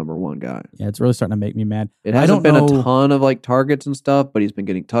been their number 1 guy. Yeah, it's really starting to make me mad. It hasn't been a ton of targets and stuff, but he's been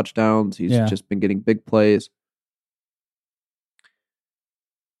getting touchdowns. He's just been getting big plays.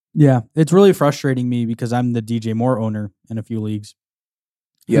 Yeah, it's really frustrating me because I'm the DJ Moore owner in a few leagues.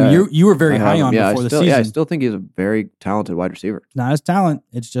 Yeah, you were very high on before the season. Yeah, I still think he's a very talented wide receiver. Not his talent;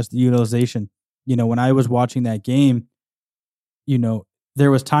 it's just the utilization. When I was watching that game, there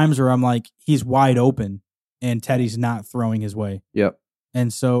was times where I'm like, he's wide open, and Teddy's not throwing his way. Yep.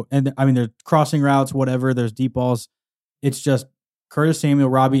 And so, there's crossing routes, whatever. There's deep balls. It's just Curtis Samuel,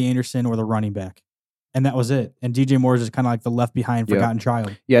 Robbie Anderson, or the running back. And that was it. And DJ Moore is just kind of like the left behind forgotten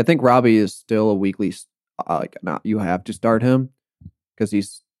child. Yeah, I think Robbie is still a weekly. You have to start him because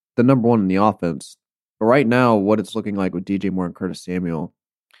he's the number 1 in the offense. But right now, what it's looking like with DJ Moore and Curtis Samuel,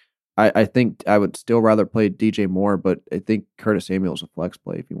 I think I would still rather play DJ Moore, but I think Curtis Samuel is a flex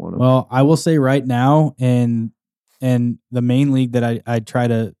play if you want to. Well, I will say right now, in the main league that I try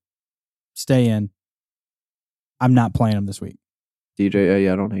to stay in, I'm not playing him this week.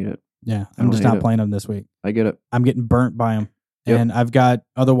 DJ, I don't hate it. Yeah, I'm just not playing him this week. I get it. I'm getting burnt by him. Yep. And I've got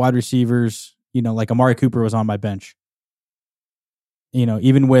other wide receivers, like Amari Cooper was on my bench.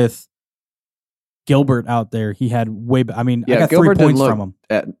 Even with Gilbert out there, he had I got Gilbert 3 points from him.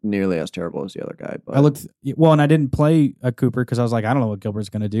 At nearly as terrible as the other guy. But I looked and I didn't play a Cooper because I was like, I don't know what Gilbert's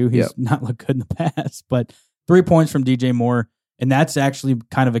going to do. He's not looked good in the past. But 3 points from DJ Moore, and that's actually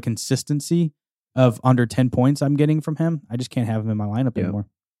kind of a consistency of under 10 points I'm getting from him. I just can't have him in my lineup anymore.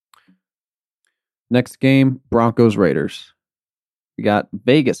 Next game, Broncos-Raiders. We got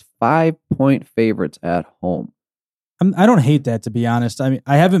Vegas 5-point favorites at home. I don't hate that, to be honest. I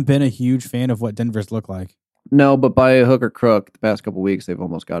haven't been a huge fan of what Denver's look like. No, but by a hook or crook, the past couple weeks, they've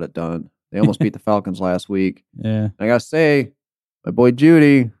almost got it done. They almost beat the Falcons last week. Yeah. I got to say, my boy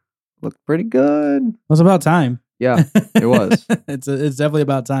Judy looked pretty good. It was about time. Yeah, it was. It's definitely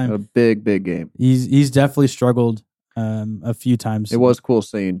about time. A big game. He's definitely struggled a few times. It was cool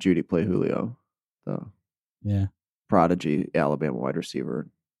seeing Judy play Julio. Yeah. Prodigy Alabama wide receiver.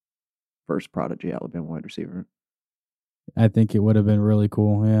 First prodigy Alabama wide receiver. I think it would have been really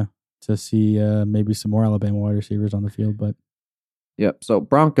cool, to see maybe some more Alabama wide receivers on the field. But yep. So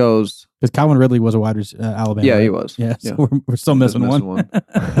Broncos, because Calvin Ridley was a wide receiver, Alabama. Yeah, right? he was. Yeah, so we're still missing one.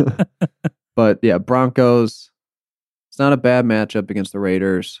 But yeah, Broncos. It's not a bad matchup against the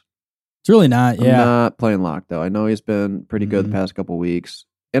Raiders. It's really not. I'm not playing lock though. I know he's been pretty good the past couple weeks.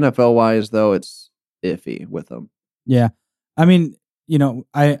 NFL wise though, it's iffy with him. Yeah,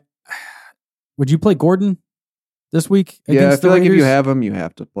 would you play Gordon this week? Yeah, I feel like if you have him, you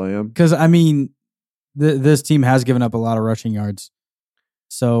have to play him. Because this team has given up a lot of rushing yards.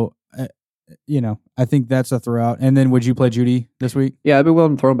 So, I think that's a throwout. And then would you play Judy this week? Yeah, I'd be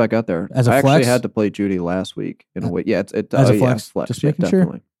willing to throw him back out there. As a I flex? actually had to play Judy last week in a way. Yeah, as a flex? flex. Just Yeah, making sure.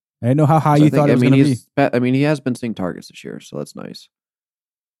 definitely. I didn't know how high So you thought it was going to be. I mean, he has been seeing targets this year, so that's nice.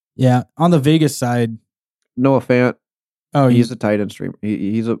 Yeah. On the Vegas side. Noah Fant, Oh, he's a tight end streamer.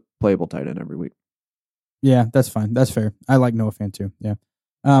 He's a playable tight end every week. Yeah, that's fine. That's fair. I like Noah Fant too. Yeah.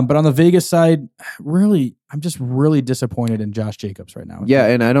 But on the Vegas side, really, I'm just really disappointed in Josh Jacobs right now. Yeah,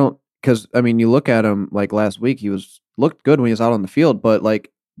 and I don't, because I mean, you look at him like last week, he looked good when he was out on the field, but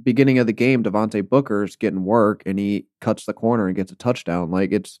like beginning of the game, Devontae Booker's getting work and he cuts the corner and gets a touchdown.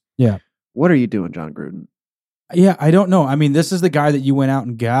 Like what are you doing, John Gruden? Yeah, I don't know. I mean, this is the guy that you went out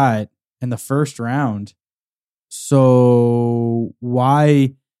and got in the first round. So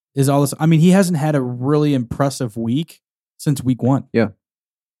why is all this? I mean, he hasn't had a really impressive week since week 1. Yeah.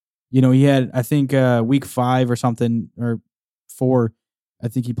 He had, I think, week 5 or something, or 4. I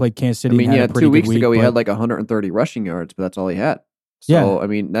think he played Kansas City. I mean, and had a pretty 2 weeks good week, ago, he had like 130 rushing yards, but that's all he had. So, I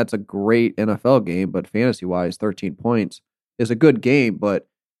mean, that's a great NFL game, but fantasy-wise, 13 points is a good game, but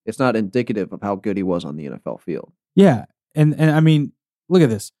it's not indicative of how good he was on the NFL field. Yeah. And I mean, look at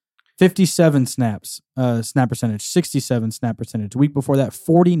this. 57 snaps, snap percentage, 67 snap percentage. Week before that,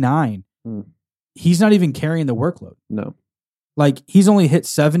 49. He's not even carrying the workload. No. Like, he's only hit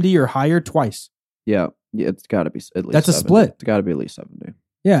 70 or higher twice. Yeah, it's got to be at least That's 70. a split. It's got to be at least 70.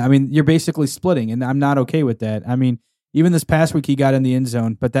 Yeah, I mean, you're basically splitting, and I'm not okay with that. I mean, even this past week, he got in the end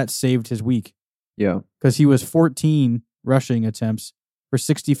zone, but that saved his week. Yeah. Because he was 14 rushing attempts for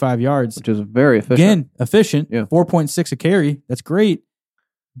 65 yards. Which is very efficient. Again, efficient. Yeah. 4.6 a carry. That's great.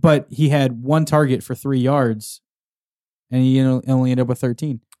 But he had 1 target for 3 yards, and he only ended up with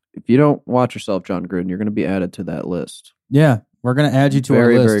 13. If you don't watch yourself, John Gruden, you're going to be added to that list. Yeah, we're going to add you to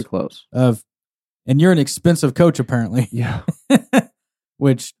our list. Very close. And you're an expensive coach, apparently. Yeah.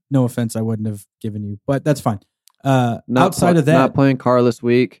 Which, no offense, I wouldn't have given you, but that's fine. Outside of that, not playing Carr this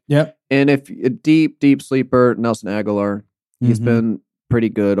week. Yep. And if a deep sleeper, Nelson Aguilar, he's been pretty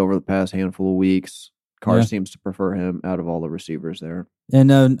good over the past handful of weeks. Carr seems to prefer him out of all the receivers there. And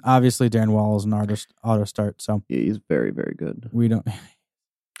then obviously Darren Waller is an auto start. So yeah, he's very, very good.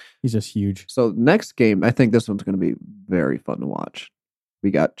 He's just huge. So next game, I think this one's going to be very fun to watch. We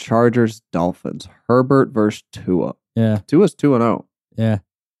got Chargers, Dolphins, Herbert versus Tua. Yeah. Tua's 2-0. Yeah.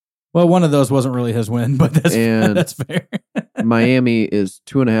 Well, one of those wasn't really his win, but that's fair. Miami is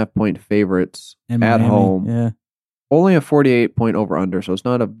 2.5-point favorites at home. Yeah. Only a 48-point over-under, so it's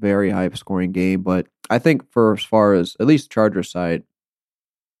not a very high-scoring game. But I think for as far as, at least Chargers side,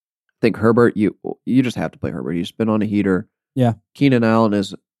 I think Herbert, you just have to play Herbert. He's been on a heater. Yeah. Keenan Allen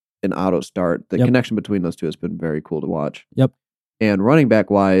is an auto start. The Yep. connection between those two has been very cool to watch. Yep. And running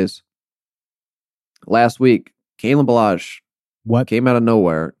back-wise, last week, Kalen Ballage came out of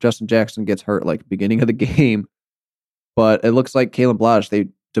nowhere. Justin Jackson gets hurt like beginning of the game. But it looks like Kalen Ballage, they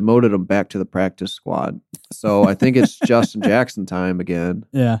demoted him back to the practice squad. So I think it's Justin Jackson time again.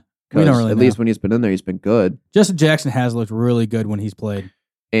 Yeah. We don't really at know. least when he's been in there, he's been good. Justin Jackson has looked really good when he's played.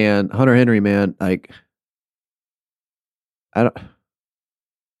 And Hunter Henry, man, like I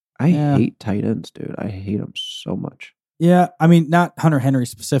hate tight ends, dude. I hate them so much. Yeah, I mean, not Hunter Henry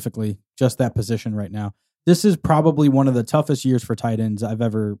specifically, just that position right now. This is probably one of the toughest years for tight ends I've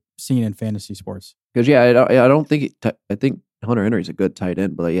ever seen in fantasy sports. Because I don't think I think Hunter Henry's a good tight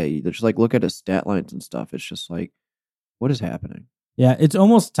end, but you just like look at his stat lines and stuff. It's just like, what is happening? Yeah, it's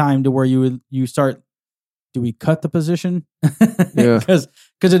almost time to where you start. Do we cut the position? Yeah, because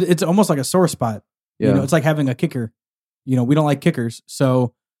it's almost like a sore spot. Yeah, it's like having a kicker. We don't like kickers,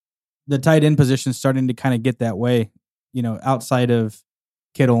 so the tight end position is starting to kind of get that way. Outside of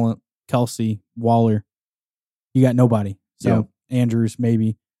Kittle, Kelsey, Waller, you got nobody. So Andrews,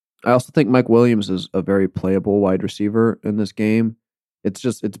 maybe. I also think Mike Williams is a very playable wide receiver in this game. It's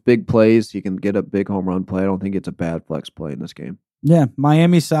big plays. He can get a big home run play. I don't think it's a bad flex play in this game. Yeah,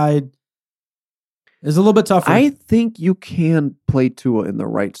 Miami side is a little bit tougher. I think you can play Tua in the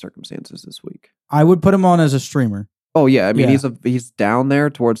right circumstances this week. I would put him on as a streamer. Oh yeah, I mean he's down there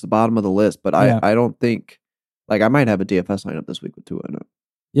towards the bottom of the list, but I don't think I might have a DFS lineup this week with Tua in it.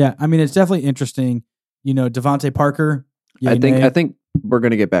 Yeah, I mean it's definitely interesting. Devontae Parker. I think we're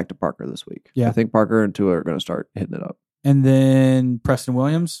going to get back to Parker this week. Yeah, I think Parker and Tua are going to start hitting it up. And then Preston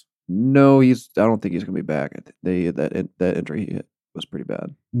Williams. No, I don't think he's going to be back. That injury he hit was pretty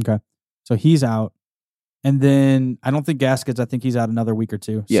bad. Okay, so he's out. And then I don't think Gaskins. I think he's out another week or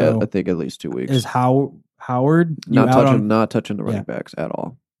two. Yeah, so I think at least 2 weeks. Is Howard not touching the running backs at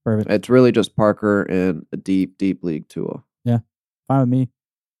all? Perfect. It's really just Parker and a deep league Tua. Yeah, fine with me.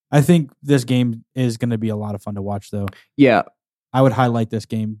 I think this game is going to be a lot of fun to watch, though. Yeah, I would highlight this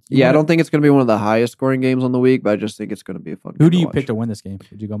game. I don't think it's going to be one of the highest scoring games on the week, but I just think it's going to be a fun game. Who do you watch. pick to win this game?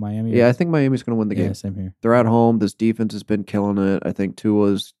 Would you go Miami? Yeah, I think Miami's going to win the game. Yeah, same here. They're at home. This defense has been killing it. I think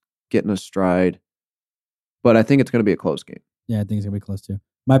Tua's getting a stride, but I think it's going to be a close game. Yeah, I think it's going to be close too.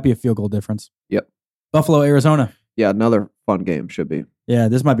 Might be a field goal difference. Yep. Buffalo, Arizona. Yeah, another fun game should be. Yeah,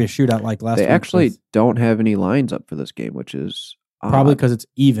 this might be a shootout like last week. They actually don't have any lines up for this game, which is odd. Probably because it's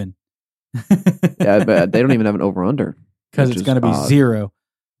even. Yeah, but they don't even have an over-under. Because it's going to be 0.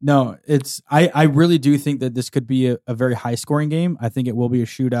 No, it's. I really do think that this could be a very high-scoring game. I think it will be a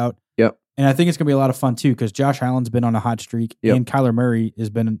shootout. Yep. And I think it's going to be a lot of fun, too, because Josh Allen's been on a hot streak, Yep. and Kyler Murray has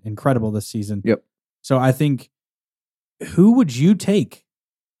been incredible this season. Yep. So I think, who would you take?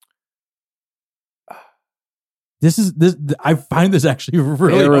 I find this actually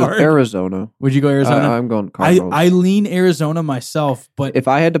really hard. Arizona. Would you go Arizona? I'm going Cardinals. I lean Arizona myself, but if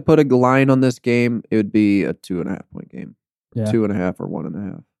I had to put a line on this game, it would be a 2.5 point game. Yeah. 2.5 or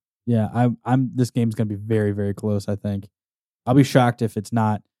 1.5. Yeah, I'm. This game's going to be very, very close. I think I'll be shocked if it's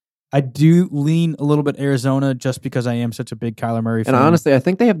not. I do lean a little bit Arizona just because I am such a big Kyler Murray fan. And honestly, I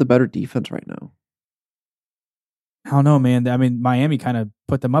think they have the better defense right now. I don't know, man. I mean, Miami kind of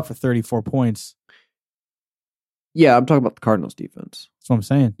put them up for 34 points. Yeah, I'm talking about the Cardinals defense. That's what I'm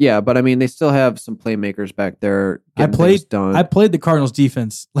saying. Yeah, but I mean, they still have some playmakers back there getting things done. I played the Cardinals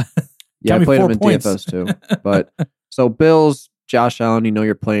defense. Yeah, I played them in points. DFS too. But so Bills, Josh Allen, you know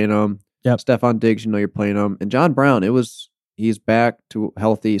you're playing them. Yep. Stephon Diggs, you know you're playing them. And John Brown, he's back to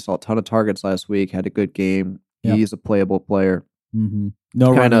healthy. Saw a ton of targets last week. Had a good game. Yep. He's a playable player. Mm-hmm.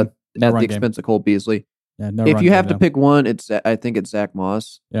 No kind of no at run the game. expense of Cole Beasley. Yeah, no if run you game, have to though. pick one, I think it's Zach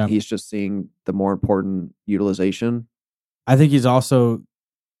Moss. Yeah. He's just seeing the more important utilization. I think he's also,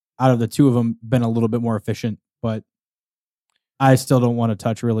 out of the two of them, been a little bit more efficient, but I still don't want to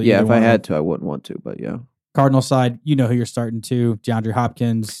touch really. Yeah, either if one I of them. had to, I wouldn't want to, but yeah. Cardinal side, you know who you're starting to. DeAndre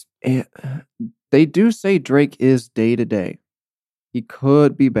Hopkins. And they do say Drake is day to day. He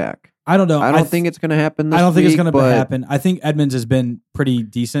could be back. I don't know. I don't think it's going to happen this I don't think it's week, going to but happen. I think Edmonds has been pretty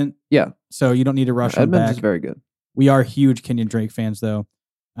decent. Yeah. So you don't need to rush him Edmonds back. is very good. We are huge Kenyon Drake fans, though.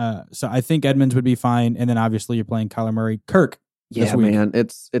 So I think Edmonds would be fine. And then obviously you're playing Kyler Murray. Kirk. Yeah, this week. man.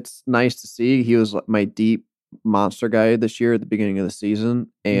 It's nice to see. He was my deep monster guy this year at the beginning of the season.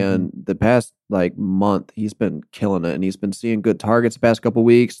 And the past month, he's been killing it. And he's been seeing good targets the past couple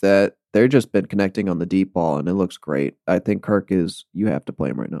weeks that they're just been connecting on the deep ball. And it looks great. I think Kirk you have to play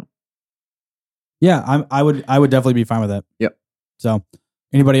him right now. Yeah, I would definitely be fine with that. Yep. So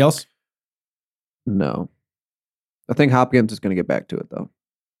anybody else? No. I think Hopkins is going to get back to it, though.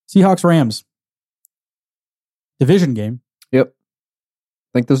 Seahawks Rams. Division game. Yep.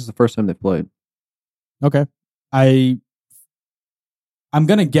 I think this is the first time they've played. Okay. I'm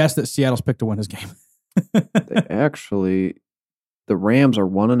going to guess that Seattle's picked to win this game. The Rams are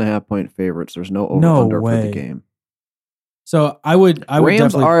 1.5 point favorites. There's no over No under for way. the game. So I would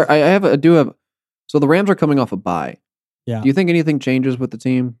Rams definitely. So the Rams are coming off a bye. Yeah. Do you think anything changes with the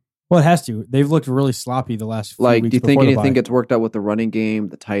team? Well, it has to. They've looked really sloppy the last few weeks. Do you think before the anything bye. gets worked out with the running game,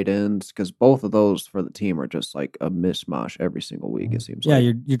 the tight ends? Because both of those for the team are just like a mishmash every single week, it seems Yeah,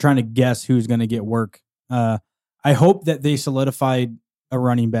 like. you're trying to guess who's going to get work. I hope that they solidified a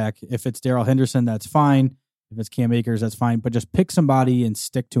running back. If it's Darrell Henderson, that's fine. If it's Cam Akers, that's fine. But just pick somebody and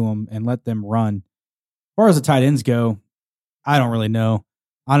stick to them and let them run. As far as the tight ends go, I don't really know.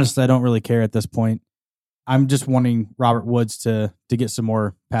 Honestly, I don't really care at this point. I'm just wanting Robert Woods to get some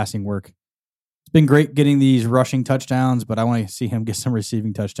more passing work. It's been great getting these rushing touchdowns, but I want to see him get some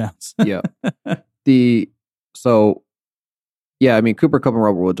receiving touchdowns. Yeah. Cooper Kupp and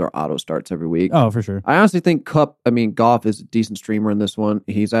Robert Woods are auto starts every week. Oh, for sure. I honestly think Goff is a decent streamer in this one.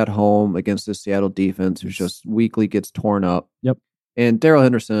 He's at home against the Seattle defense, who's just weekly gets torn up. Yep. And Darrell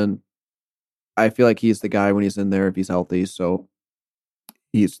Henderson, I feel like he's the guy when he's in there if he's healthy. So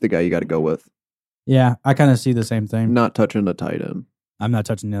he's the guy you got to go with. Yeah, I kind of see the same thing. Not touching the tight end. I'm not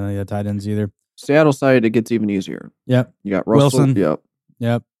touching any of the tight ends either. Seattle side, it gets even easier. Yep. You got Russell. Wilson.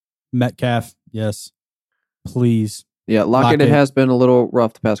 Yep. Metcalf. Yes. Please. Yeah, Lockett, it has been a little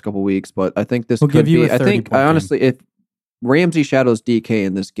rough the past couple weeks, but I think this We'll could give you be. a 30-point Honestly, if Ramsey shadows DK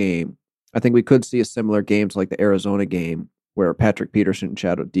in this game, I think we could see a similar game to like the Arizona game where Patrick Peterson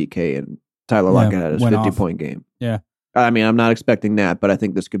shadowed DK and Tyler Lockett had his 50-point game. Yeah. I mean, I'm not expecting that, but I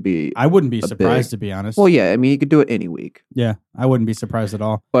think this could be. I wouldn't be surprised, to be honest. Well, yeah, I mean, he could do it any week. Yeah, I wouldn't be surprised at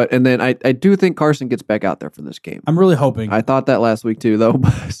all. And then I do think Carson gets back out there for this game. I'm really hoping. I thought that last week too, though.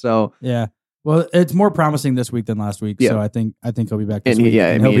 So yeah. Well, it's more promising this week than last week. Yeah. So I think he'll be back this And week.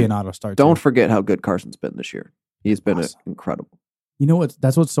 And he'll be an auto start. Don't too. forget how good Carson's been this year. He's been Awesome. incredible. You know what?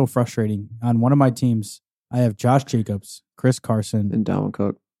 That's what's so frustrating. On one of my teams, I have Josh Jacobs, Chris Carson, And Dalvin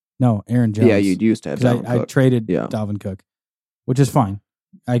Cook. no, Aaron Jones. Yeah, you used to have because Dalvin I Cook. traded Yeah. Dalvin Cook, which is fine.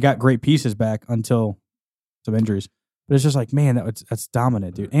 I got great pieces back until some injuries, but it's just like, man, that's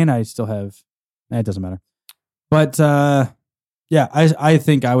dominant, dude. And I still have. It doesn't matter, but yeah, I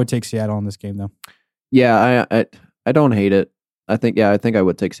think I would take Seattle in this game though. Yeah, I don't hate it. I think I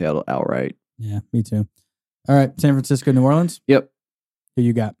would take Seattle outright. Yeah, me too. All right, San Francisco, New Orleans. Yep. Who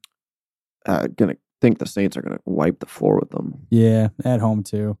you got? Gonna think the Saints are gonna wipe the floor with them. Yeah, at home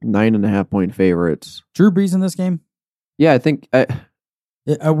too. 9.5 point favorites. Drew Brees in this game. Yeah, I think. Are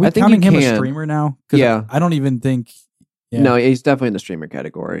we I think counting you him a can. streamer now? 'Cause Yeah. I don't even think. Yeah. No, he's definitely in the streamer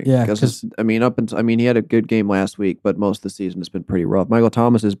category. Yeah, because he had a good game last week, but most of the season has been pretty rough. Michael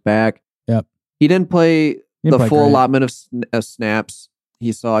Thomas is back. Yep. He didn't play He didn't the play full great. allotment of snaps.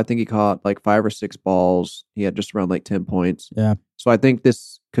 I think he caught like 5 or 6 balls. He had just around like 10 points. Yeah. So I think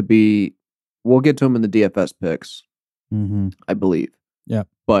this could be. We'll get to him in the DFS picks, Mm-hmm. I believe. Yep.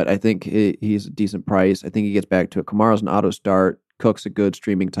 But I think he's a decent price. I think he gets back to it. Kamara's an auto start. Cook's a good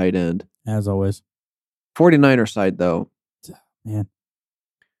streaming tight end. As always, 49er side though. man.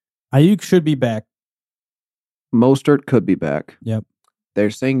 Ayuk should be back. Mostert could be back. Yep.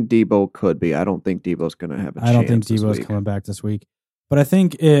 They're saying Debo could be. I don't think Debo's going to have a chance. I don't think this Debo's week. coming back this week. But I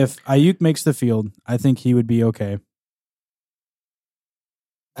think if Ayuk makes the field, I think he would be okay.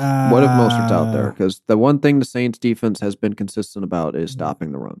 What if Mostert's out there? Because the one thing the Saints defense has been consistent about is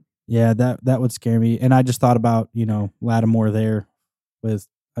stopping the run. Yeah, that would scare me. And I just thought about, Lattimore there with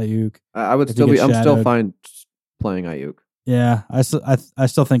Ayuk. I would If he still be. gets I'm still shadowed. fine playing Ayuk. Yeah, I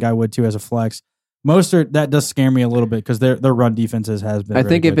still think I would too as a flex. Mostert, that does scare me a little bit because their run defenses has been. I very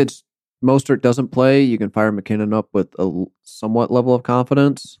think if good. it's Mostert doesn't play, you can fire McKinnon up with a somewhat level of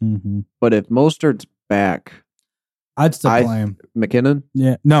confidence. Mhm. But if Mostert's back, I'd still play him. McKinnon.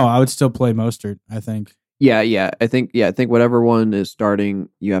 Yeah, no, I would still play Mostert. I think. Yeah. I think whatever one is starting,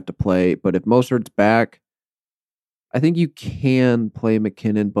 you have to play. But if Mostert's back, I think you can play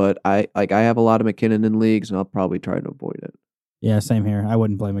McKinnon. But I have a lot of McKinnon in leagues, and I'll probably try to avoid it. Yeah, same here. I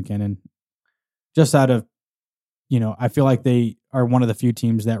wouldn't play McKinnon. Just out of, I feel like they are one of the few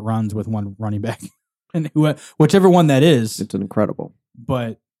teams that runs with one running back, and whichever one that is. It's incredible.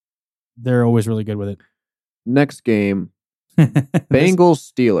 But they're always really good with it. Next game, This-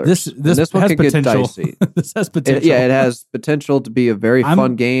 Bengals Steelers. This one has could get potential. dicey. This has potential. It has potential to be a very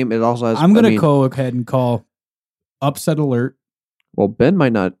fun game. It also has. I'm going to go ahead and call upset alert. Well, Ben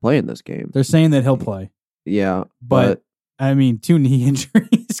might not play in this game. They're saying that he'll play, Yeah, but I mean, 2 knee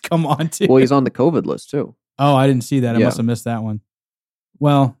injuries. Come on, too. well, he's on the COVID list too. Oh, I didn't see that. I Yeah. must have missed that one.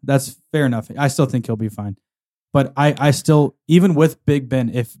 Well, that's fair enough. I still think he'll be fine. But I still, even with Big Ben,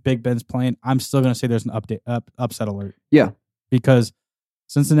 if Big Ben's playing, I'm still going to say there's an upset alert. Yeah. Because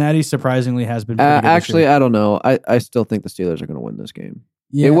Cincinnati surprisingly has been pretty good this Actually, year. I don't know. I still think the Steelers are going to win this game.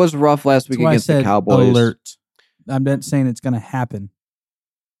 Yeah, It was rough last week that's why I against the said Cowboys. alert. I'm not saying it's going to happen,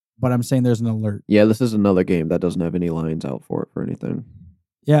 but I'm saying there's an alert. Yeah, this is another game that doesn't have any lines out for it for anything.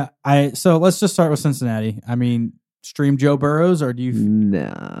 Yeah, so let's just start with Cincinnati. I mean, stream Joe Burrows, or do you?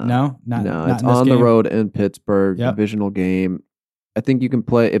 Nah. No, not It's in this on the game. road in Pittsburgh, Yep. divisional game. I think you can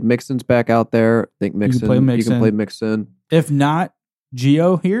play if Mixon's back out there. I think Mixon. play You Mixon. can play Mixon. If not,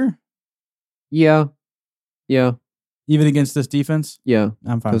 Gio here, Yeah. even against this defense, I'm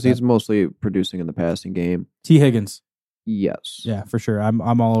fine. Because With he's that. mostly producing in the passing game. T Higgins, Yes. yeah, for sure. I'm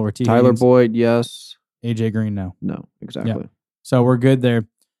all over T. Tyler Higgins. Boyd. Yes. AJ Green, no. No. Exactly. So we're good there.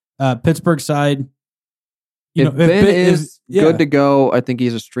 Pittsburgh side, If Ben is yeah. good to go, I think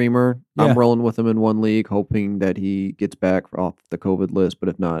he's a streamer. Yeah. I'm rolling with him in one league, hoping that he gets back off the COVID list. But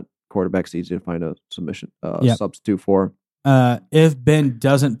if not, quarterback's easy to find a Yep. substitute for. If Ben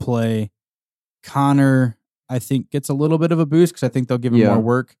doesn't play, Connor, I think, gets a little bit of a boost because I think they'll give him Yeah. more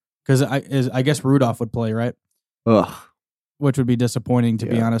work. Because I guess Rudolph would play, right? Ugh. Which would be disappointing, to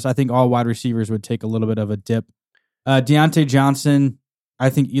be Yeah. honest. I think all wide receivers would take a little bit of a dip. Deontay Johnson, I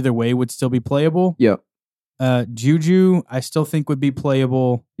think either way would still be playable. Yeah. Juju, I still think would be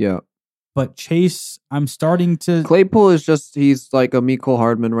playable. Yeah. But Chase, I'm starting to. Claypool is he's like a Mecole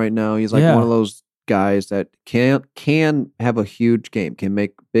Hardman right now. He's like Yeah. one of those guys that can have a huge game, can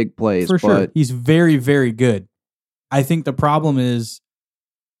make big plays. For sure. but He's very, very good. I think the problem is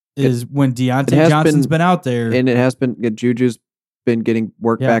when Deontay has Johnson's been- been out there. And it has been Juju's been getting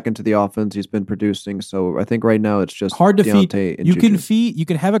work Yeah. back into the offense. He's been producing. So I think right now it's just Hard to feed. Deontay and You Juju.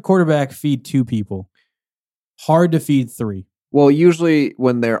 can have a quarterback feed 2 people. Hard to feed 3. Well, usually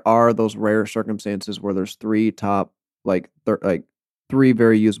when there are those rare circumstances where there's 3 top, like 3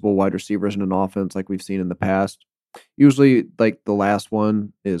 very usable wide receivers in an offense, like we've seen in the past, usually like the last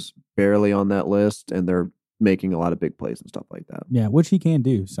one is barely on that list, and they're making a lot of big plays and stuff like that. Yeah, which he can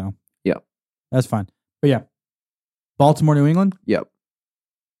do. So Yeah. that's fine. But yeah, Baltimore, New England. Yep.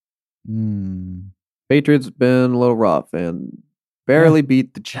 Mm. Patriots been a little rough and barely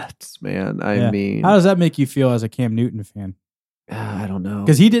beat the Jets, man. I Yeah. mean, How does that make you feel as a Cam Newton fan? I don't know.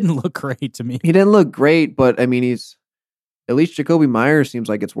 Because he didn't look great to me. He didn't look great, but I mean, at least Jacoby Myers seems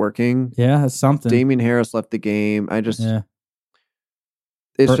like it's working. Yeah, that's something. Damian Harris left the game. Yeah.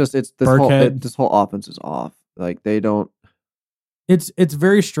 It's this Burkhead. this whole offense is off. Like they don't. It's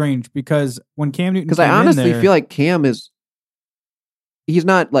very strange because when Cam Newton, Because I honestly feel like Cam he's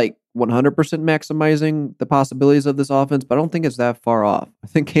not like 100% maximizing the possibilities of this offense, but I don't think it's that far off. I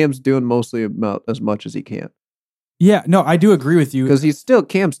think Cam's doing mostly about as much as he can. Yeah, no, I do agree with you. Because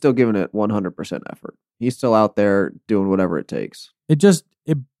Cam's still giving it 100% effort. He's still out there doing whatever it takes. I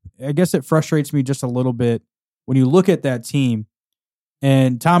guess it frustrates me just a little bit when you look at that team,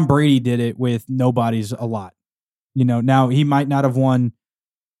 and Tom Brady did it with nobodies a lot. Now he might not have won,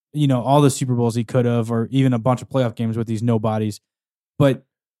 all the Super Bowls he could have, or even a bunch of playoff games with these nobodies. But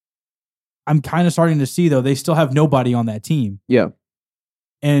I'm kind of starting to see, though, they still have nobody on that team. Yeah.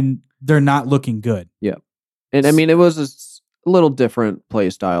 And they're not looking good. Yeah. And I mean, it was a little different play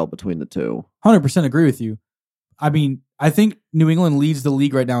style between the two. 100% agree with you. I mean, I think New England leads the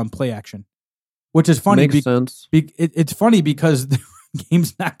league right now in play action, which is funny. Makes sense. It's funny because the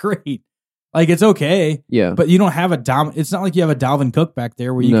game's not great. Like, it's okay. Yeah. But you don't have it's not like you have a Dalvin Cook back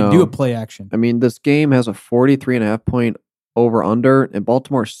there where you can do a play action. I mean, this game has a 43.5 point over under, and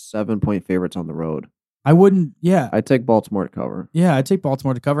Baltimore's 7-point favorites on the road. I wouldn't, yeah. I'd take Baltimore to cover. Yeah, I'd take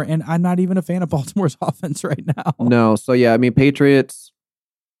Baltimore to cover, and I'm not even a fan of Baltimore's offense right now. No, so yeah, I mean, Patriots.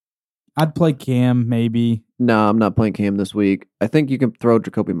 I'd play Cam, maybe. No, I'm not playing Cam this week. I think you can throw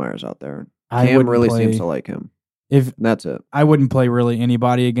Jacoby Myers out there. Cam really seems to like him. That's it. I wouldn't play really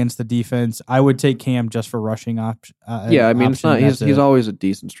anybody against the defense. I would take Cam just for rushing yeah, I mean, it's not. He's always a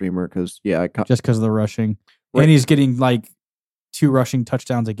decent streamer because just because of the rushing, right. And he's getting like 2 rushing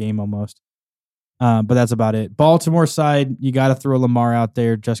touchdowns a game almost. But that's about it. Baltimore side, you got to throw Lamar out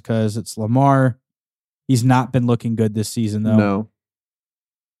there just because it's Lamar. He's not been looking good this season, though. No.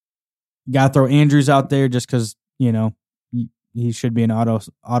 You got to throw Andrews out there just because, he should be an auto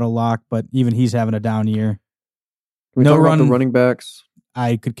lock, but even he's having a down year. Can we talk about the running backs?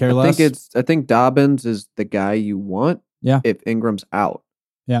 I could care less. I think Dobbins is the guy you want. Yeah. If Ingram's out.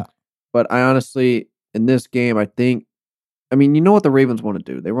 Yeah. But I honestly, in this game, you know what the Ravens want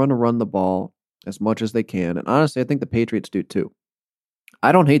to do. They want to run the ball as much as they can. And honestly, I think the Patriots do too.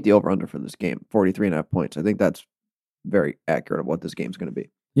 I don't hate the over-under for this game, 43.5 points. I think that's very accurate of what this game's going to be.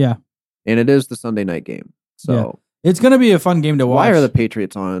 Yeah. And it is the Sunday night game. So yeah. It's going to be a fun game to watch. Why are the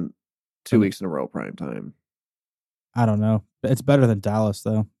Patriots on 2 weeks in a row prime time? I don't know. It's better than Dallas,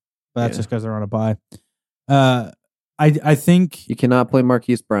 though. But that's just because they're on a bye. I think... You cannot play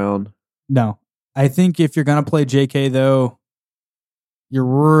Marquise Brown. No. I think if you're going to play JK, though, you're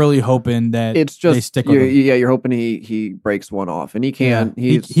really hoping that they stick with him. Yeah, you're hoping he breaks one off, and he can.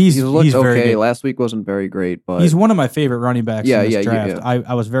 Yeah. He's looked okay. Last week wasn't very great, but he's one of my favorite running backs in this draft. Yeah.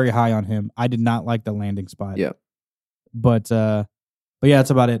 I was very high on him. I did not like the landing spot. Yeah, but yeah, that's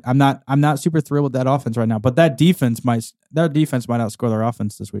about it. I'm not super thrilled with that offense right now. But that defense might outscore their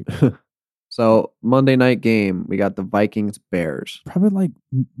offense this week. So Monday night game, we got the Vikings-Bears. Probably like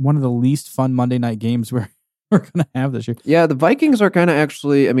one of the least fun Monday night games we're going to have this year. Yeah, the Vikings are kind of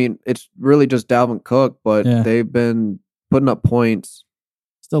actually, it's really just Dalvin Cook, but they've been putting up points.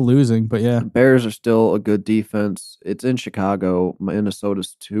 Still losing, but yeah. The Bears are still a good defense. It's in Chicago.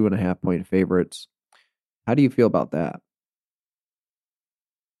 Minnesota's 2.5 point favorites. How do you feel about that?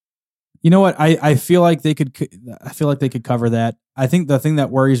 You know what? I feel like they could cover that. I think the thing that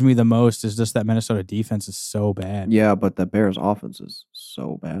worries me the most is just that Minnesota defense is so bad. Yeah, but the Bears offense is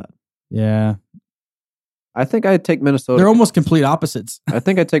so bad. Yeah. I think I'd take Minnesota. They're almost complete opposites. I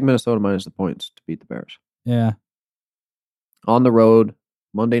think I'd take Minnesota minus the points to beat the Bears. Yeah. On the road,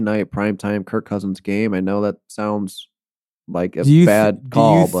 Monday night, primetime, Kirk Cousins game. I know that sounds like a bad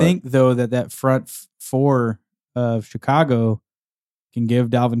call. Do you think, though, that front four of Chicago can give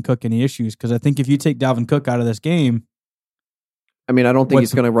Dalvin Cook any issues? Because I think if you take Dalvin Cook out of this game... I don't think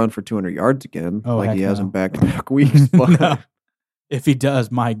he's going to run for 200 yards again like he has in back-to-back weeks. But no. If he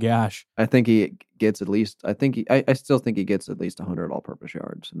does, my gosh. I think he gets at least... I still think he gets at least 100 all-purpose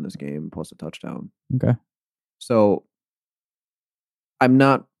yards in this game, plus a touchdown. Okay. So, I'm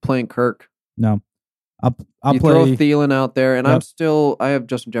not playing Kirk. No. I'll play... throw Thielen out there, and I have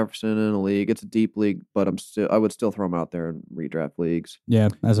Justin Jefferson in a league. It's a deep league, but I would still throw him out there in redraft leagues. Yeah,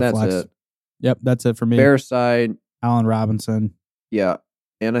 as a flex. It. Yep, that's it for me. Bears side. Allen Robinson. Yeah.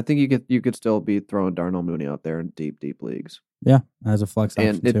 And I think you could still be throwing Darnell Mooney out there in deep leagues. Yeah, as a flex option.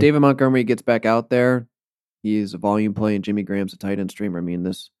 And if too. David Montgomery gets back out there, he's a volume play, and Jimmy Graham's a tight end streamer. I mean,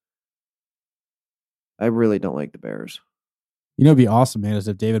 I really don't like the Bears. You know, it'd be awesome, man, is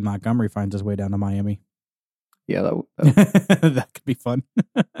if David Montgomery finds his way down to Miami. Yeah, that could be fun.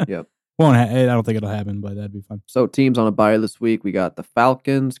 Yep. I don't think it'll happen, but that'd be fun. So teams on a bye this week, we got the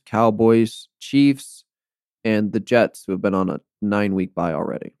Falcons, Cowboys, Chiefs, and the Jets, who have been on a 9-week bye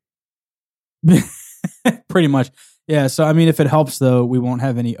already. Pretty much. Yeah, so I mean, if it helps, though, we won't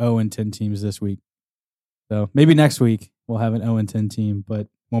have any 0-10 teams this week. So maybe next week we'll have an 0-10 team, but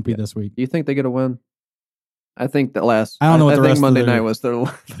won't be this week. Do you think they get a win? I think I don't know what the I think rest Monday of their- night was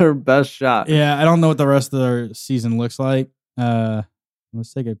their best shot. Yeah, I don't know what the rest of their season looks like.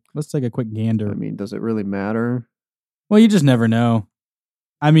 Let's take a quick gander. I mean, does it really matter? Well, you just never know.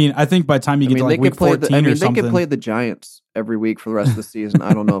 I mean, I think by the time you get to like week 14 or something. They could play the Giants every week for the rest of the season.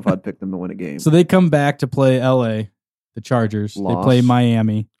 I don't know if I'd pick them to win a game. So they come back to play LA, the Chargers. Loss. They play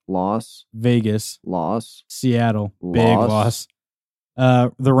Miami, Loss. Vegas, Loss. Seattle, big loss.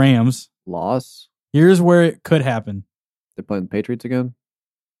 The Rams. Loss. Here's where it could happen. They're playing the Patriots again?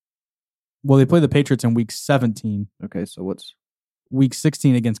 Well, they play the Patriots in week 17. Okay, so what's week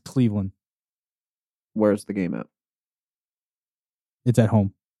 16 against Cleveland. Where's the game at? It's at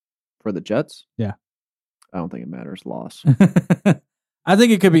home. For the Jets? Yeah. I don't think it matters. Loss. I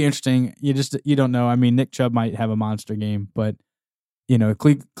think it could be interesting. You don't know. I mean, Nick Chubb might have a monster game, but you know,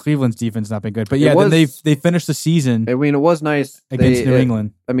 Cleveland's defense not been good. But yeah, then they finished the season. I mean, it was nice against New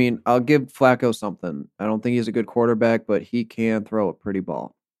England. I mean, I'll give Flacco something. I don't think he's a good quarterback, but he can throw a pretty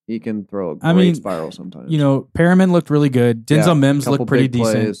ball. He can throw a great spiral sometimes. You know, Perriman looked really good. Denzel Mims looked pretty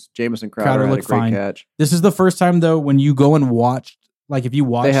decent. Jamison Crowder had a great catch. This is the first time though when you go and watch. Like if you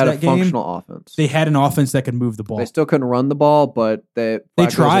watch that game, they had a functional offense. They had an offense that could move the ball. They still couldn't run the ball, but they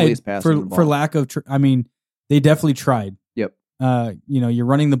tried at least passing the ball. For lack of. I mean, they definitely tried. Yep. You know, you're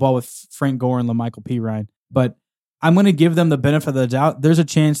running the ball with Frank Gore and LaMichael Pirine, but I'm going to give them the benefit of the doubt. There's a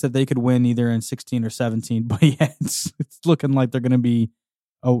chance that they could win either in 16 or 17, but yeah, it's looking like they're going to be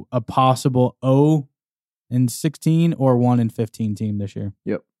a possible 0-16 or 1-15 team this year.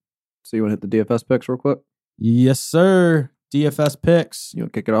 Yep. So you want to hit the DFS picks real quick? Yes, sir. DFS picks. You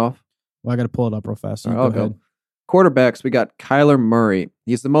want to kick it off? Well, I got to pull it up real fast. So All right, I'll go. Quarterbacks, we got Kyler Murray.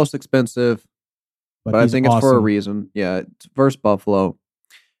 He's the most expensive, but I think it's for a reason. Yeah, it's versus Buffalo.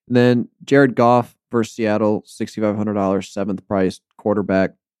 And then Jared Goff versus Seattle, $6,500, 7th priced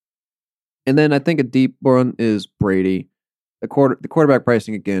quarterback. And then I think a deep one is Brady. The quarterback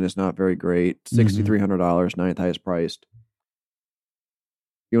pricing, again, is not very great. $6,300, 9th highest priced.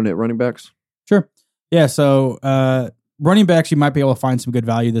 You want to hit running backs? Sure. Yeah, so running backs, you might be able to find some good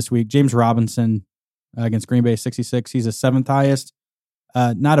value this week. James Robinson against Green Bay, 66. He's the 7th highest.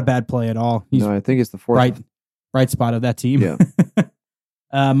 Not a bad play at all. I think it's the 4th. Right spot of that team.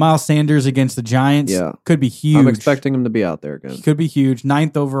 Yeah. Miles Sanders against the Giants. Yeah. Could be huge. I'm expecting him to be out there again. He could be huge.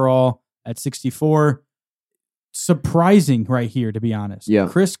 9th overall at 64. Surprising right here, to be honest. Yeah.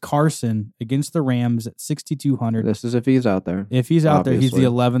 Chris Carson against the Rams at 6,200. This is if he's out there. If he's out there, he's the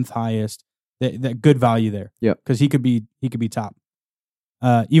 11th highest. That good value there. Yeah. Because he could be top.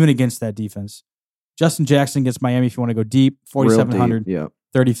 Even against that defense. Justin Jackson against Miami if you want to go deep, 4,700. Yeah.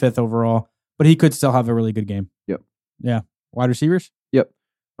 35th overall. But he could still have a really good game. Yep. Yeah. Wide receivers? Yep.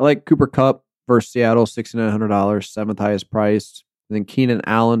 I like Cooper Kupp versus Seattle, $6,900, 7th highest priced. And then Keenan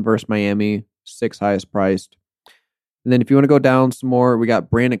Allen versus Miami, 6th highest priced. And then if you want to go down some more, we got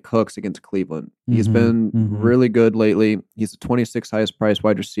Brandon Cooks against Cleveland. He's been really good lately. He's the 26th highest priced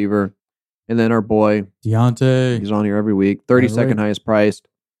wide receiver. And then our boy, Deontay. He's on here every week, 32nd highest priced.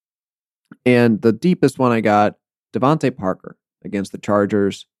 And the deepest one I got, Devontae Parker against the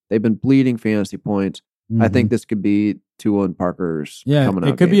Chargers. They've been bleeding fantasy points. I think this could be 2-1 Parker's coming out.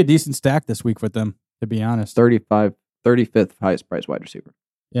 It could be a decent stack this week with them, to be honest. 35th highest priced wide receiver.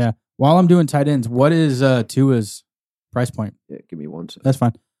 Yeah. While I'm doing tight ends, what is Tua's price point? Yeah, give me 1 second. That's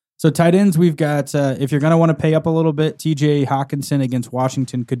fine. So tight ends, we've got, if you're going to want to pay up a little bit, TJ Hawkinson against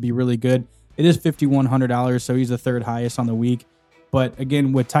Washington could be really good. It is $5,100, so he's the 3rd highest on the week. But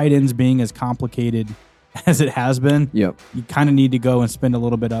again, with tight ends being as complicated as it has been, you kind of need to go and spend a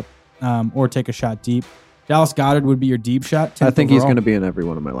little bit up or take a shot deep. Dallas Goedert would be your deep shot. I think he's going to be in every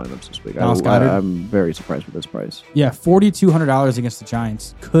one of my lineups this week. I'm very surprised with this price. Yeah, $4,200 against the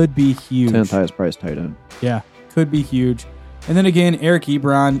Giants. Could be huge. 10th highest price tight end. Yeah, could be huge. And then again, Eric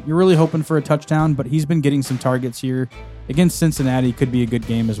Ebron, you're really hoping for a touchdown, but he's been getting some targets here. Against Cincinnati, could be a good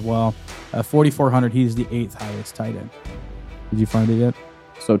game as well. 4,400, he's the 8th highest tight end. Did you find it yet?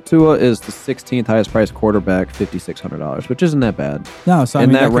 So Tua is the 16th highest priced quarterback, $5,600, which isn't that bad. No, so I In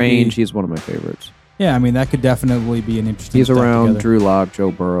mean, that could range, be, he's one of my favorites. yeah, I mean that could definitely be an interesting. He's step around together. Drew Lock,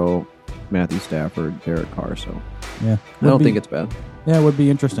 Joe Burrow, Matthew Stafford, Derek Carr. So Yeah, I don't think it's bad. Yeah, it would be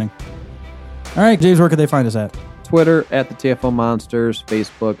interesting. All right, James, where could they find us at? Twitter at the TFL Monsters,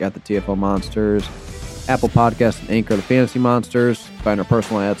 Facebook at the TFL Monsters, Apple Podcasts and Anchor the Fantasy Monsters. Find our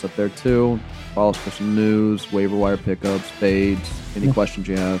personal ads up there too. Follow us for some news, waiver wire pickups, fades, any questions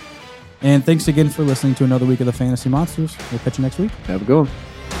you have. And thanks again for listening to another week of the Fantasy Monsters. We'll catch you next week. Have a good one.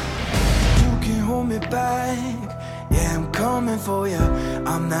 You can hold me back. Yeah, I'm coming for you.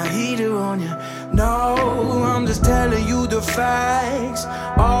 I'm not heater on you. No, I'm just telling you the facts.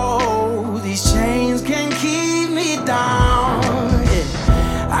 Oh, these chains can keep me down.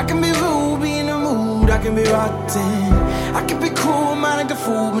 Yeah. I can be rude, be in the mood. I can be rotten. I can be cool, mind like the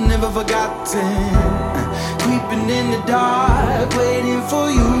fool, but never forgotten. Creeping in the dark, waiting for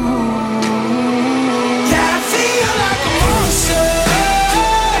you. Yeah, I feel like a monster.